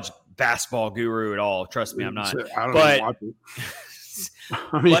a college basketball guru at all. Trust me, I'm not. I don't even watch it.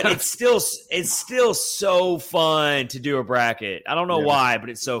 But it's still so fun to do a bracket. I don't know why, but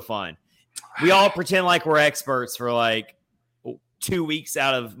it's so fun. We all pretend like we're experts for like 2 weeks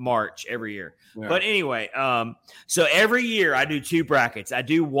out of March every year. Yeah. But anyway, so every year I do 2 brackets. I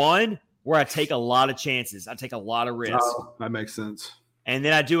do one where I take a lot of chances. I take a lot of risks. Oh, that makes sense. And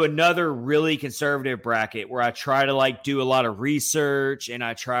then I do another really conservative bracket where I try to do a lot of research and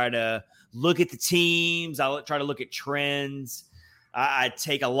I try to look at the teams. I try to look at trends. I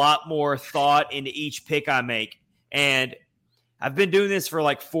take a lot more thought into each pick I make. And I've been doing this for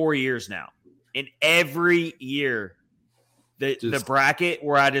like 4 years now. And every year, the bracket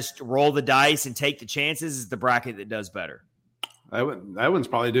where I just roll the dice and take the chances is the bracket that does better. That one's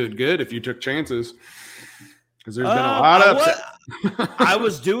probably doing good if you took chances. Because there's been a lot of I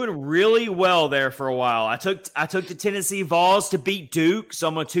was doing really well there for a while. I took the Tennessee Vols to beat Duke, so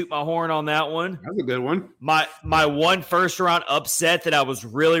I'm gonna toot my horn on that one. That's a good one. My one first round upset that I was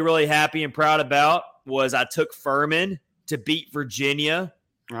really, really happy and proud about was I took Furman to beat Virginia.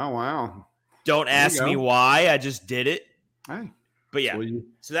 Oh wow. Don't ask me why. I just did it. Hey. But yeah.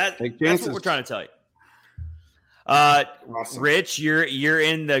 So that's what we're trying to tell you. Awesome. Rich, you're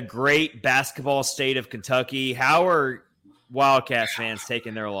in the great basketball state of Kentucky. How are Wildcats fans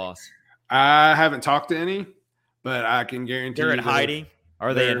taking their loss? I haven't talked to any, but I can guarantee they're in hiding.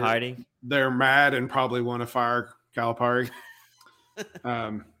 Are they in hiding? They're mad and probably want to fire Calipari.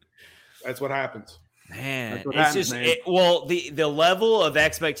 That's what happens. Man, the level of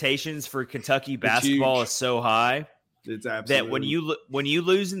expectations for Kentucky basketball is so high. It's absolutely that when you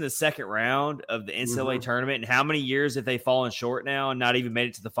lose in the second round of the NCAA tournament, and how many years have they fallen short now and not even made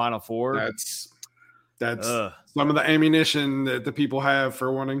it to the Final Four? That's some of the ammunition that the people have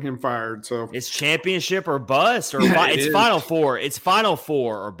for wanting him fired. So it's championship or bust, or it's Final Four. It's Final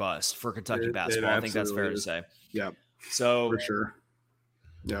Four or bust for Kentucky basketball. I think that's fair to say. Yep. So for sure.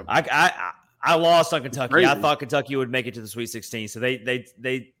 Yep. I lost on Kentucky. Crazy. I thought Kentucky would make it to the Sweet 16. So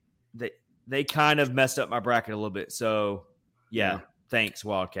they kind of messed up my bracket a little bit. So, yeah. Thanks,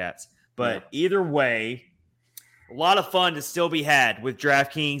 Wildcats. But either way, a lot of fun to still be had with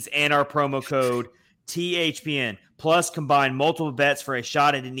DraftKings and our promo code THPN. Plus, combine multiple bets for a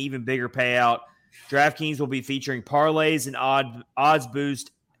shot at an even bigger payout. DraftKings will be featuring parlays and odds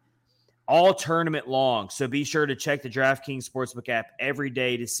boost all tournament long. So be sure to check the DraftKings Sportsbook app every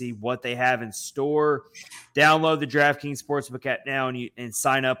day to see what they have in store. Download the DraftKings Sportsbook app now and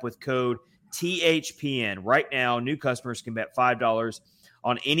sign up with code THPN. Right now, new customers can bet $5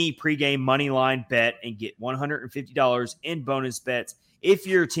 on any pregame money line bet and get $150 in bonus bets if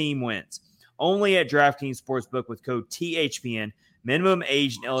your team wins. Only at DraftKings Sportsbook with code THPN. Minimum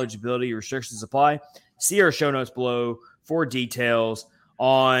age and eligibility restrictions apply. See our show notes below for details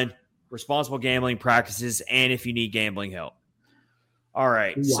on responsible gambling practices and if you need gambling help. All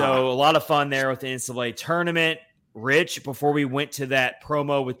right, So a lot of fun there with the NCAA tournament. Rich, before we went to that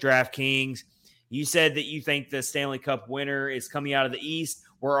promo with DraftKings, you said that you think the Stanley Cup winner is coming out of the East.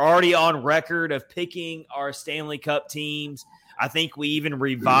 We're already on record of picking our Stanley Cup teams. I think we even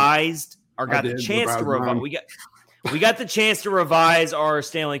revised or got the chance to revise. We got the chance to revise our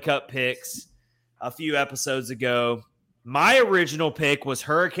Stanley Cup picks a few episodes ago. My original pick was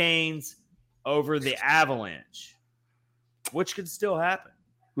Hurricanes over the Avalanche, which could still happen.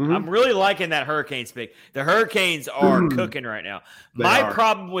 Mm-hmm. I'm really liking that Hurricanes pick. The Hurricanes are cooking right now. Your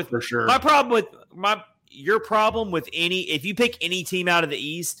problem with if you pick any team out of the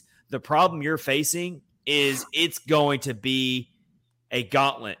East, the problem you're facing is it's going to be a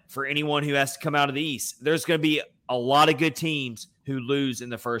gauntlet for anyone who has to come out of the East. There's going to be a lot of good teams who lose in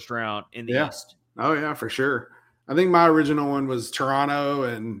the first round in the East. Oh, yeah, for sure. I think my original one was Toronto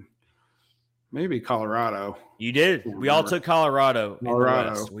and maybe Colorado. You did. We all took Colorado.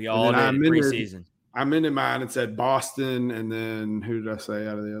 We all did preseason. I amended mine and said Boston, and then who did I say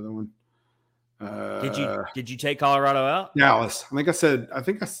out of the other one? Did you take Colorado out? Dallas. When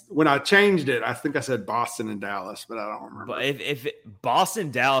I changed it, I think I said Boston and Dallas, but I don't remember. But if Boston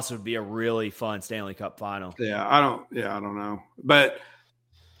Dallas would be a really fun Stanley Cup final. I don't know. But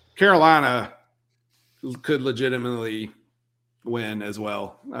Carolina could legitimately win as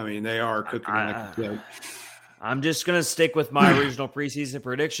well. I mean, they are cooking. I'm just going to stick with my original preseason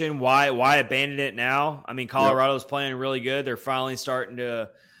prediction. Why abandon it now? I mean, Colorado's playing really good. They're finally starting to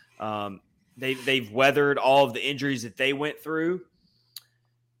they've weathered all of the injuries that they went through,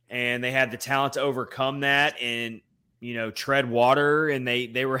 and they had the talent to overcome that and, tread water, and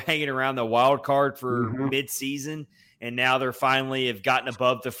they were hanging around the wild card for mid-season, and now they're finally have gotten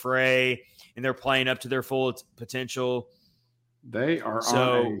above the fray, and they're playing up to their full potential. They are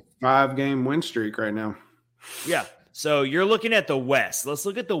on a 5-game win streak right now. Yeah. So you're looking at the West. Let's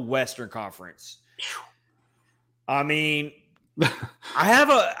look at the Western Conference. I mean,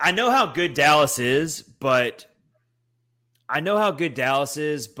 I know how good Dallas is, but I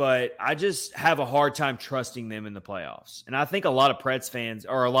just have a hard time trusting them in the playoffs. And I think a lot of Preds fans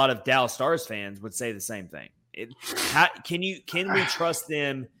or a lot of Dallas Stars fans would say the same thing. Can we trust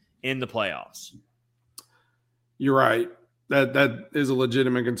them in the playoffs? You're right. That is a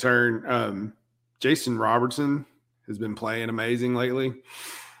legitimate concern. Jason Robertson has been playing amazing lately.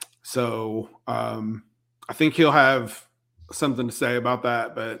 So I think he'll have something to say about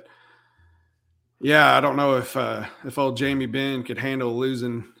that. But, yeah, I don't know if old Jamie Benn could handle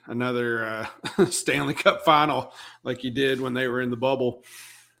losing another Stanley Cup final like he did when they were in the bubble.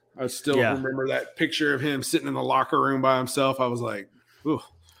 I still remember that picture of him sitting in the locker room by himself. I was like, ooh,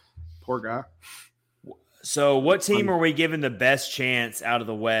 poor guy. So what team are we giving the best chance out of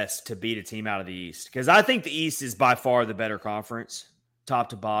the West to beat a team out of the East? Because I think the East is by far the better conference, top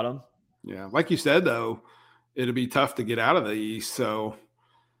to bottom. Yeah. Like you said, though, it'll be tough to get out of the East. So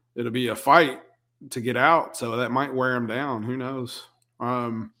it'll be a fight to get out. So that might wear them down. Who knows?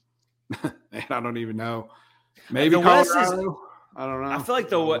 I don't even know. Maybe Colorado. I don't know. I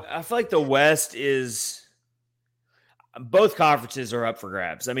feel like the West is – both conferences are up for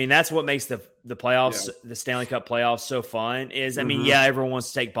grabs. I mean, that's what makes the playoffs, the Stanley Cup playoffs so fun is, I mean, everyone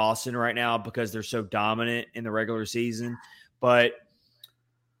wants to take Boston right now because they're so dominant in the regular season, but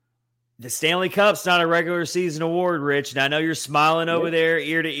the Stanley Cup's not a regular season award, Rich. And I know you're smiling over there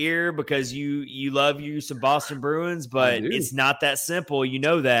ear to ear because you love you some Boston Bruins, but it's not that simple. You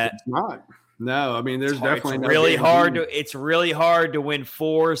know that. It's not. No, I mean, it's really hard to win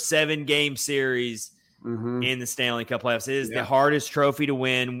 4 7-game series in the Stanley Cup playoffs. It is the hardest trophy to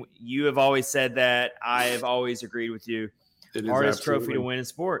win. You have always said that. I have always agreed with you. Hardest trophy to win in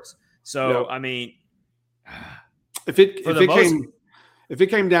sports. So, I mean, if it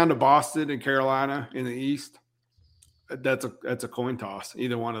came down to Boston and Carolina in the East, that's a coin toss.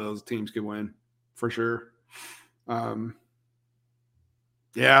 Either one of those teams could win for sure. I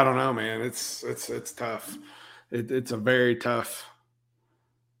don't know, man. It's tough. It's a very tough.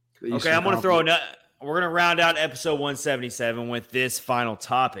 Okay, I'm going to throw another. We're going to round out episode 177 with this final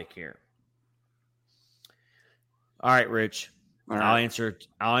topic here. All right, Rich. I'll answer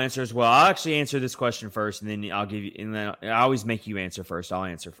as well. I'll actually answer this question first, and then I'll give you. And then I always make you answer first. I'll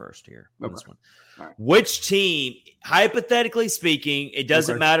answer first here on this one. Right. Which team, hypothetically speaking, it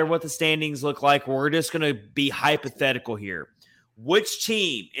doesn't matter what the standings look like. We're just going to be hypothetical here. Which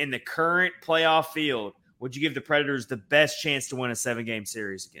team in the current playoff field would you give the Predators the best chance to win a 7-game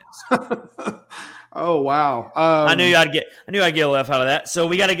series against? Oh wow! I knew I'd get a laugh out of that. So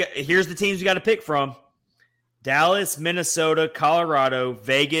we got to get. Here's the teams we got to pick from. Dallas, Minnesota, Colorado,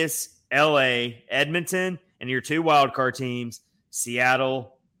 Vegas, LA, Edmonton, and your 2 wildcard teams,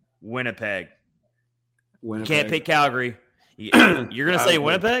 Seattle, Winnipeg. You can't pick Calgary. You're going to say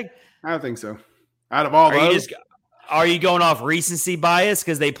Winnipeg? I think so. Out of all those. Are you going off recency bias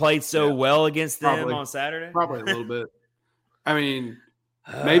because they played so well against them on Saturday? Probably a little bit. I mean,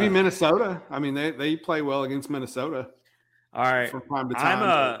 maybe Minnesota. I mean, they play well against Minnesota. All right. From time to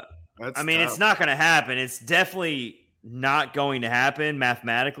time. It's not going to happen. It's definitely not going to happen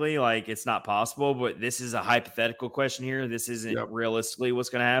mathematically. Like, it's not possible, but this is a hypothetical question here. This isn't realistically what's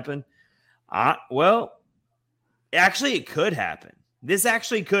going to happen. Actually, it could happen. This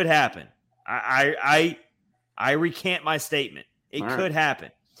actually could happen. I recant my statement. It could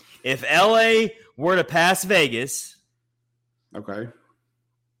happen. If LA were to pass Vegas,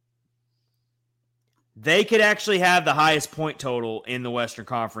 they could actually have the highest point total in the Western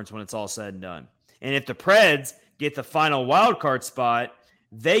Conference when it's all said and done. And if the Preds get the final wild card spot,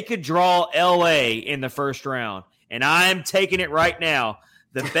 they could draw LA in the first round. And I'm taking it right now.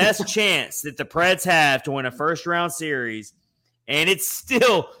 The best chance that the Preds have to win a first round series, and it's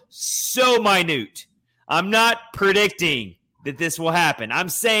still so minute. I'm not predicting that this will happen. I'm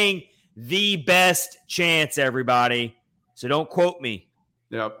saying the best chance, everybody. So don't quote me.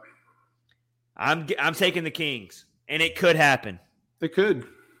 Yep. I'm taking the Kings, and it could happen. It could.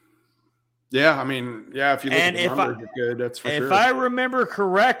 Yeah, I mean, if you look at the numbers, it could. That's for sure. If I remember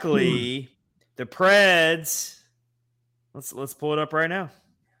correctly, the Preds. Let's pull it up right now.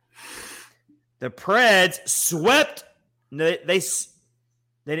 The Preds swept. They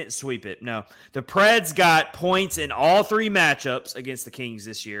didn't sweep it. No, the Preds got points in all 3 matchups against the Kings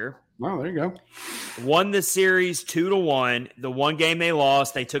this year. Wow, there you go. Won the series 2-1. The one game they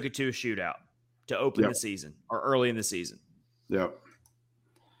lost, they took it to a shootout to open the season or early in the season. Yep.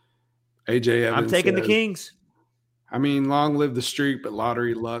 AJ Evans. I'm taking the Kings. I mean, long live the streak, but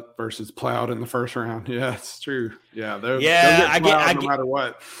lottery luck versus plowed in the first round. Yeah, it's true. Yeah, I get no matter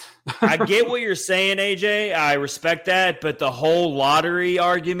what. I get what you're saying, AJ. I respect that, but the whole lottery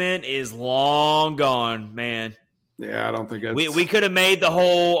argument is long gone, man. Yeah, I don't think it's... We could have made the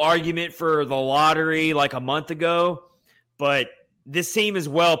whole argument for the lottery like a month ago, but this team is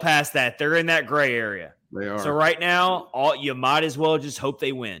well past that. They're in that gray area. They are. So right now, you might as well just hope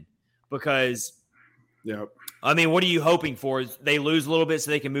they win because, I mean, what are you hoping for? They lose a little bit so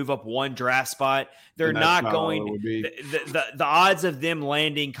they can move up 1 draft spot. They're not going. The odds of them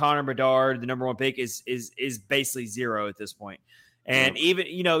landing Connor Bedard, the number 1 pick, is basically 0 at this point. And even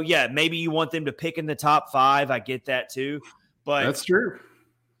maybe you want them to pick in the top 5. I get that too, but that's true.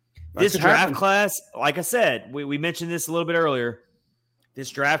 This draft class, like I said, we mentioned this a little bit earlier. This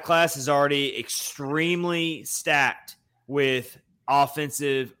draft class is already extremely stacked with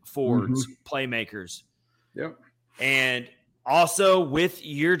offensive forwards, playmakers. Yep. And also with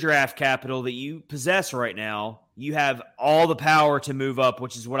your draft capital that you possess right now, you have all the power to move up,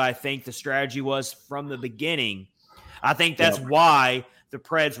 which is what I think the strategy was from the beginning. I think that's why the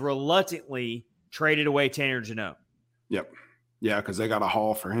Preds reluctantly traded away Tanner Jeannot. Yep. Yeah, because they got a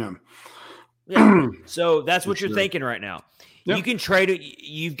haul for him. Yeah. So that's what you're thinking right now. Yep. You can trade it.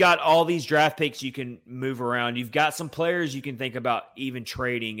 You've got all these draft picks you can move around. You've got some players you can think about even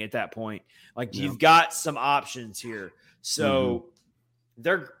trading at that point. Like you've got some options here. So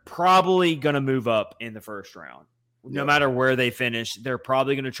they're probably going to move up in the first round. No matter where they finish, they're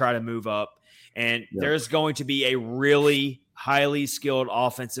probably going to try to move up. And there's going to be a really highly skilled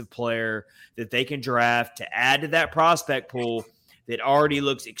offensive player that they can draft to add to that prospect pool that already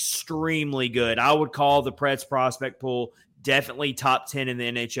looks extremely good. I would call the Preds prospect pool definitely top 10 in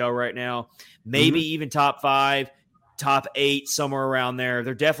the NHL right now. Maybe even top 5, top 8, somewhere around there.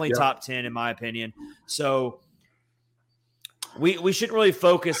 They're definitely top 10 in my opinion. So we shouldn't really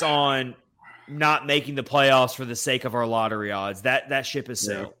focus on not making the playoffs for the sake of our lottery odds. That ship is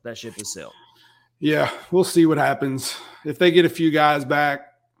sailed. That ship is sailed. Yeah, we'll see what happens. If they get a few guys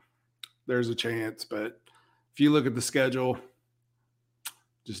back, there's a chance. But if you look at the schedule,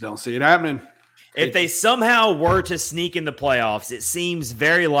 just don't see it happening. If they somehow were to sneak in the playoffs, it seems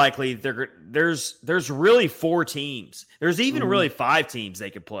very likely there's really 4 teams. There's even really 5 teams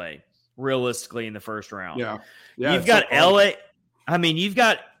they could play realistically in the first round. Yeah. You've got LA. I mean, you've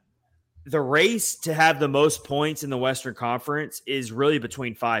got the race to have the most points in the Western Conference is really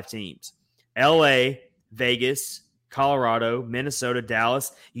between 5 teams: LA, Vegas, Colorado, Minnesota,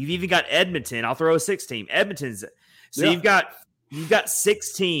 Dallas. You've even got Edmonton. I'll throw a 6 team. Edmonton's. So you've got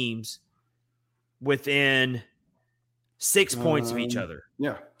 6 teams within 6 points of each other.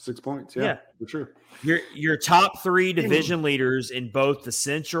 Yeah, 6 points. Yeah, for sure. Your top 3 division leaders in both the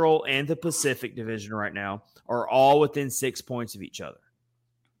Central and the Pacific division right now are all within 6 points of each other.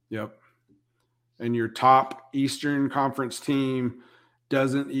 Yep. And your top Eastern Conference team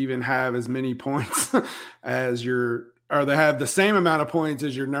doesn't even have as many points as they have the same amount of points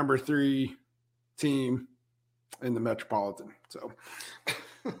as your number 3 team in the Metropolitan. So,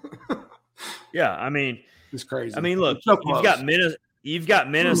 yeah, I mean, it's crazy. I mean, look, you've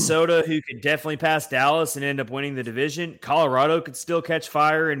got Minnesota who could definitely pass Dallas and end up winning the division. Colorado could still catch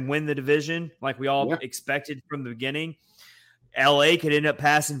fire and win the division like we all expected from the beginning. LA could end up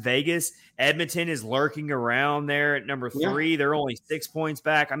passing Vegas. Edmonton is lurking around there at number 3. They're only 6 points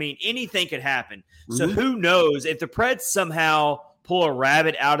back. I mean, anything could happen. So who knows if the Preds somehow pull a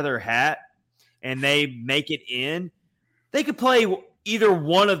rabbit out of their hat and they make it in, they could play either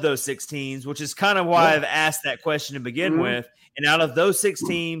one of those 6 teams, which is kind of why I've asked that question to begin with. And out of those 6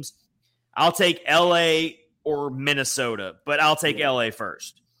 teams, I'll take LA or Minnesota, but I'll take LA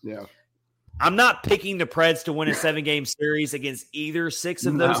first. Yeah. I'm not picking the Preds to win a 7-game series against either 6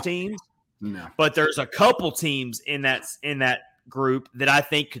 of those teams. No. But there's a couple teams in that group that I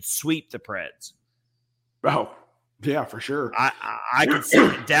think could sweep the Preds. Oh, yeah, for sure. I could see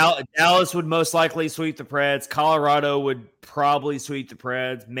Dallas would most likely sweep the Preds. Colorado would probably sweep the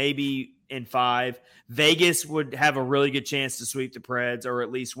Preds, maybe in 5. Vegas would have a really good chance to sweep the Preds or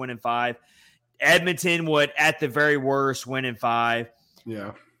at least win in 5. Edmonton would, at the very worst, win in 5.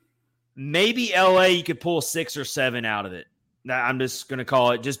 Yeah. Maybe LA, you could pull 6 or 7 out of it. I'm just going to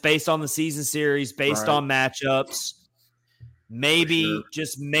call it just based on the season series, based on matchups. Maybe,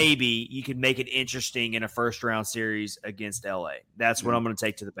 just maybe, you could make it interesting in a first-round series against LA. That's what I'm going to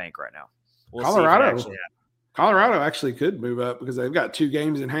take to the bank right now. We'll Colorado actually could move up because they've got 2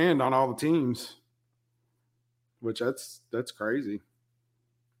 games in hand on all the teams, which that's crazy.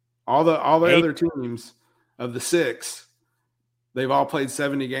 All the other teams of the 6, they've all played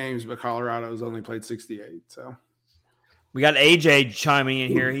 70 games, but Colorado's only played 68. So we got AJ chiming in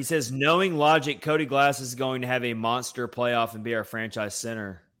here. He says, knowing logic, Cody Glass is going to have a monster playoff and be our franchise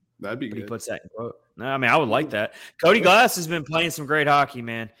center. That'd be but good. He puts that in quote. No, I mean, I would like that. Cody Glass has been playing some great hockey,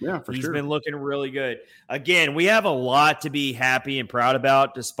 man. Yeah, for He's sure. been looking really good. Again, we have a lot to be happy and proud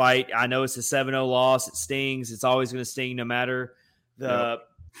about, despite I know it's a 7-0 loss. It stings. It's always going to sting no matter but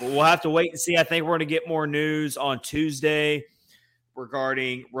we'll have to wait and see. I think we're going to get more news on Tuesday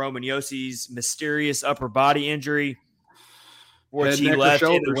regarding Roman Yossi's mysterious upper body injury, which he left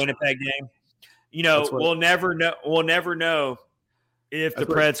in the Winnipeg game. You know, we'll never know. We'll never know if the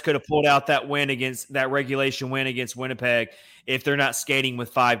Preds could have pulled out that win against that regulation win against Winnipeg if they're not skating with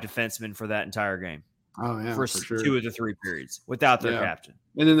 5 defensemen for that entire game. Oh yeah, for sure. 2 of the 3 periods without their captain.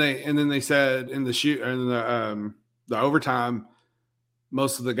 And then they said in the overtime,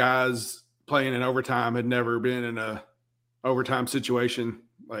 most of the guys playing in overtime had never been in a overtime situation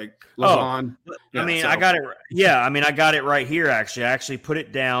like LeBron. I mean, I got it. Yeah, I mean, I got it right here. Actually, I actually put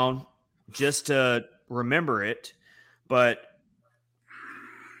it down just to remember it. But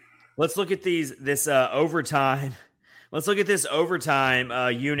let's look at this overtime. Let's look at this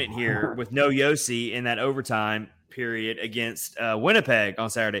overtime unit here with no Yossi in that overtime period against Winnipeg on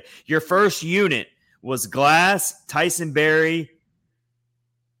Saturday. Your first unit was Glass, Tyson Barrie,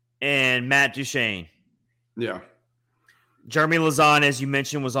 and Matt Duchene. Yeah. Jeremy Lazan, as you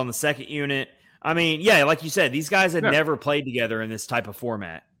mentioned, was on the second unit. I mean, yeah, like you said, these guys had never played together in this type of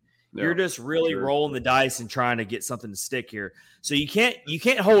format. Yeah, you're just really rolling the dice and trying to get something to stick here. So you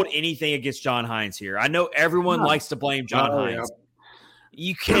can't hold anything against John Hines here. I know everyone likes to blame John Hines. Yeah.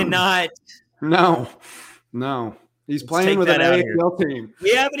 You cannot. No. He's playing with an AHL team.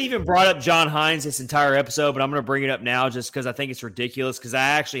 We haven't even brought up John Hines this entire episode, but I'm going to bring it up now just because I think it's ridiculous, because I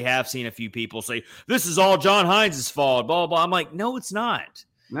actually have seen a few people say, this is all John Hines' fault, blah, blah, blah. I'm like, no, it's not.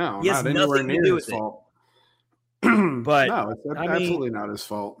 No, not anywhere near his fault. But no, it's absolutely not his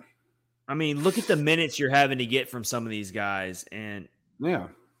fault. I mean, look at the minutes you're having to get from some of these guys. And yeah,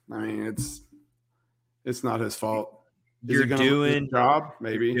 I mean, it's not his fault. You're doing job,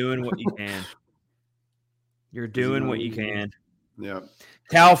 maybe. Doing what you can. You're doing what you can. Yeah.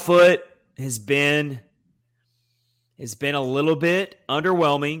 Talfoot has been a little bit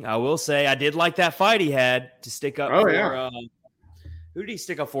underwhelming. I will say I did like that fight he had to stick up for. Yeah. Who did he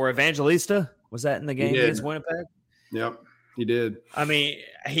stick up for? Evangelista? Was that in the game against Winnipeg? Yep. He did. I mean,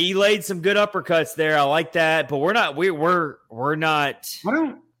 he laid some good uppercuts there. I like that, but we're not.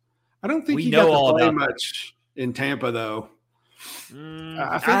 I don't think we he know got all to play about much in Tampa though.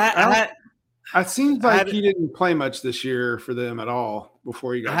 I It seems like he didn't play much this year for them at all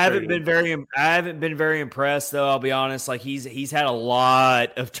before he got. I haven't been very impressed though. I'll be honest. Like he's had a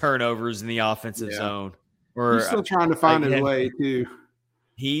lot of turnovers in the offensive zone. He's still trying to find his way too.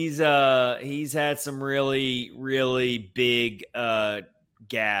 He's had some really, really big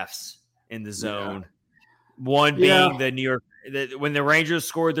gaffes in the zone. One being the New York when the Rangers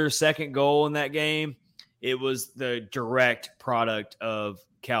scored their second goal in that game, it was the direct product of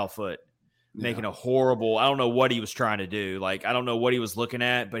Cal Foote making a horrible. I don't know what he was trying to do. Like I don't know what he was looking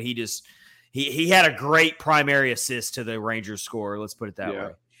at, but he had a great primary assist to the Rangers score. Let's put it that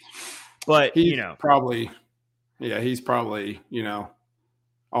way. But he's probably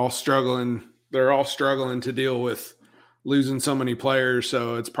all struggling. They're all struggling to deal with losing so many players.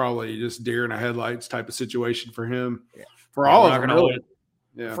 So it's probably just deer in the headlights type of situation for him. For all of them, really.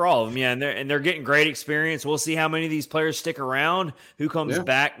 For all of them, and they're getting great experience. We'll see how many of these players stick around, who comes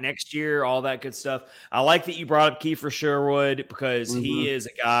back next year, all that good stuff. I like that you brought up Kiefer Sherwood because he is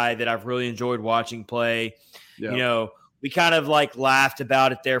a guy that I've really enjoyed watching play. Yeah. You know, we kind of like laughed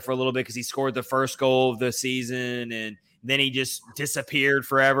about it there for a little bit because he scored the first goal of the season and then he just disappeared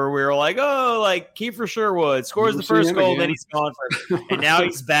forever. We were like, oh, like Kiefer Sherwood scores the first goal, then he's gone forever. And now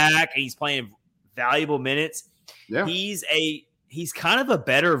he's back and he's playing valuable minutes. Yeah. He's kind of a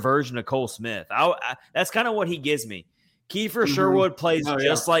better version of Cole Smith. That's kind of what he gives me. Kiefer Sherwood plays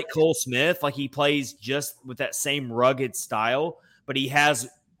just like Cole Smith. Like he plays just with that same rugged style, but he has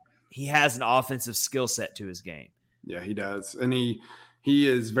an offensive skill set to his game. Yeah, he does. And he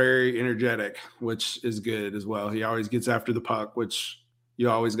is very energetic, which is good as well. He always gets after the puck, which you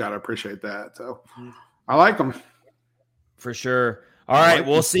always got to appreciate that. So I like him. For sure. All right,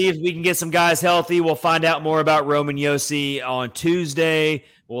 we'll see if we can get some guys healthy. We'll find out more about Roman Josi on Tuesday.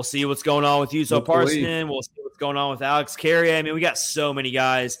 We'll see what's going on with Juuso Parssinen. We'll see what's going on with Alex Carrier. I mean, we got so many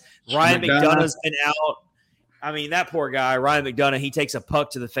guys. Ryan McDonough's been out. I mean, that poor guy, Ryan McDonough, he takes a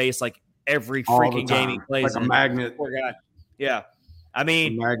puck to the face like every freaking game he plays. Like a magnet. Poor guy. Yeah. I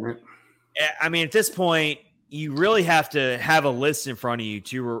mean, at this point, you really have to have a list in front of you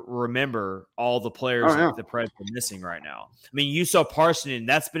to remember all the players that the Preds are missing right now. I mean, Juuso Parssinen,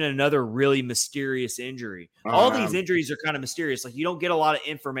 that's been another really mysterious injury. All these injuries are kind of mysterious. Like, you don't get a lot of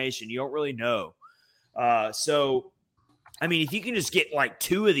information. You don't really know. So, I mean, if you can just get, like,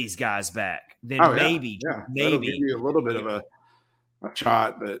 two of these guys back, then maybe. That'll give you a little bit of a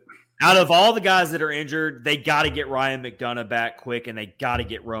shot, but – out of all the guys that are injured, they got to get Ryan McDonough back quick, and they got to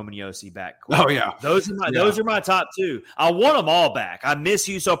get Roman Josi back quick. Oh yeah, those are my top two. I want them all back. I miss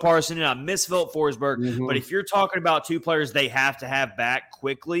Juuso Parssinen, I miss Philip Forsberg. But if you're talking about two players they have to have back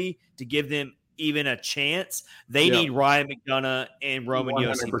quickly to give them even a chance, they need Ryan McDonough and Roman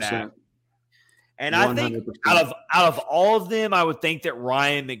Josi back. And 100%. I think out of all of them, I would think that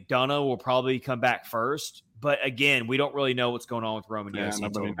Ryan McDonough will probably come back first. But again, we don't really know what's going on with Roman Josi.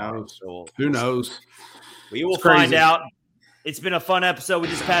 Nobody knows. Who knows? We will find out. It's been a fun episode. We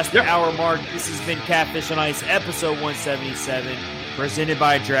just passed the hour mark. This has been Catfish on Ice, episode 177, presented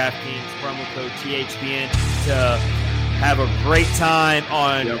by DraftKings. Promo code THPN to have a great time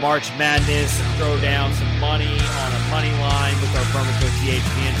on March Madness. Throw down some money on a money line with our promo code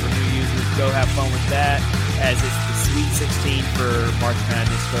THPN for new users. Go have fun with that. As it's the Sweet 16 for March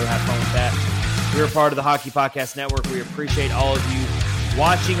Madness. Go have fun with that. We're a part of the Hockey Podcast Network. We appreciate all of you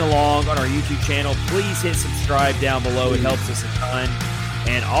watching along on our YouTube channel. Please hit subscribe down below. It helps us a ton.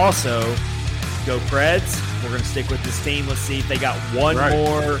 And also, go Preds. We're going to stick with this team. Let's see if they got one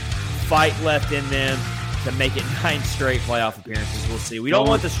more fight left in them to make it 9 straight playoff appearances. We'll see. We don't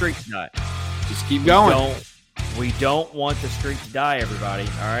want the streak to die. Just keep going. We don't want the streak to die, everybody.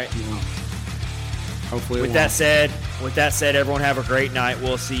 All right? Hopefully with that said, everyone have a great night.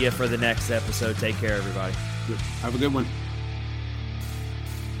 We'll see you for the next episode. Take care, everybody. Have a good one.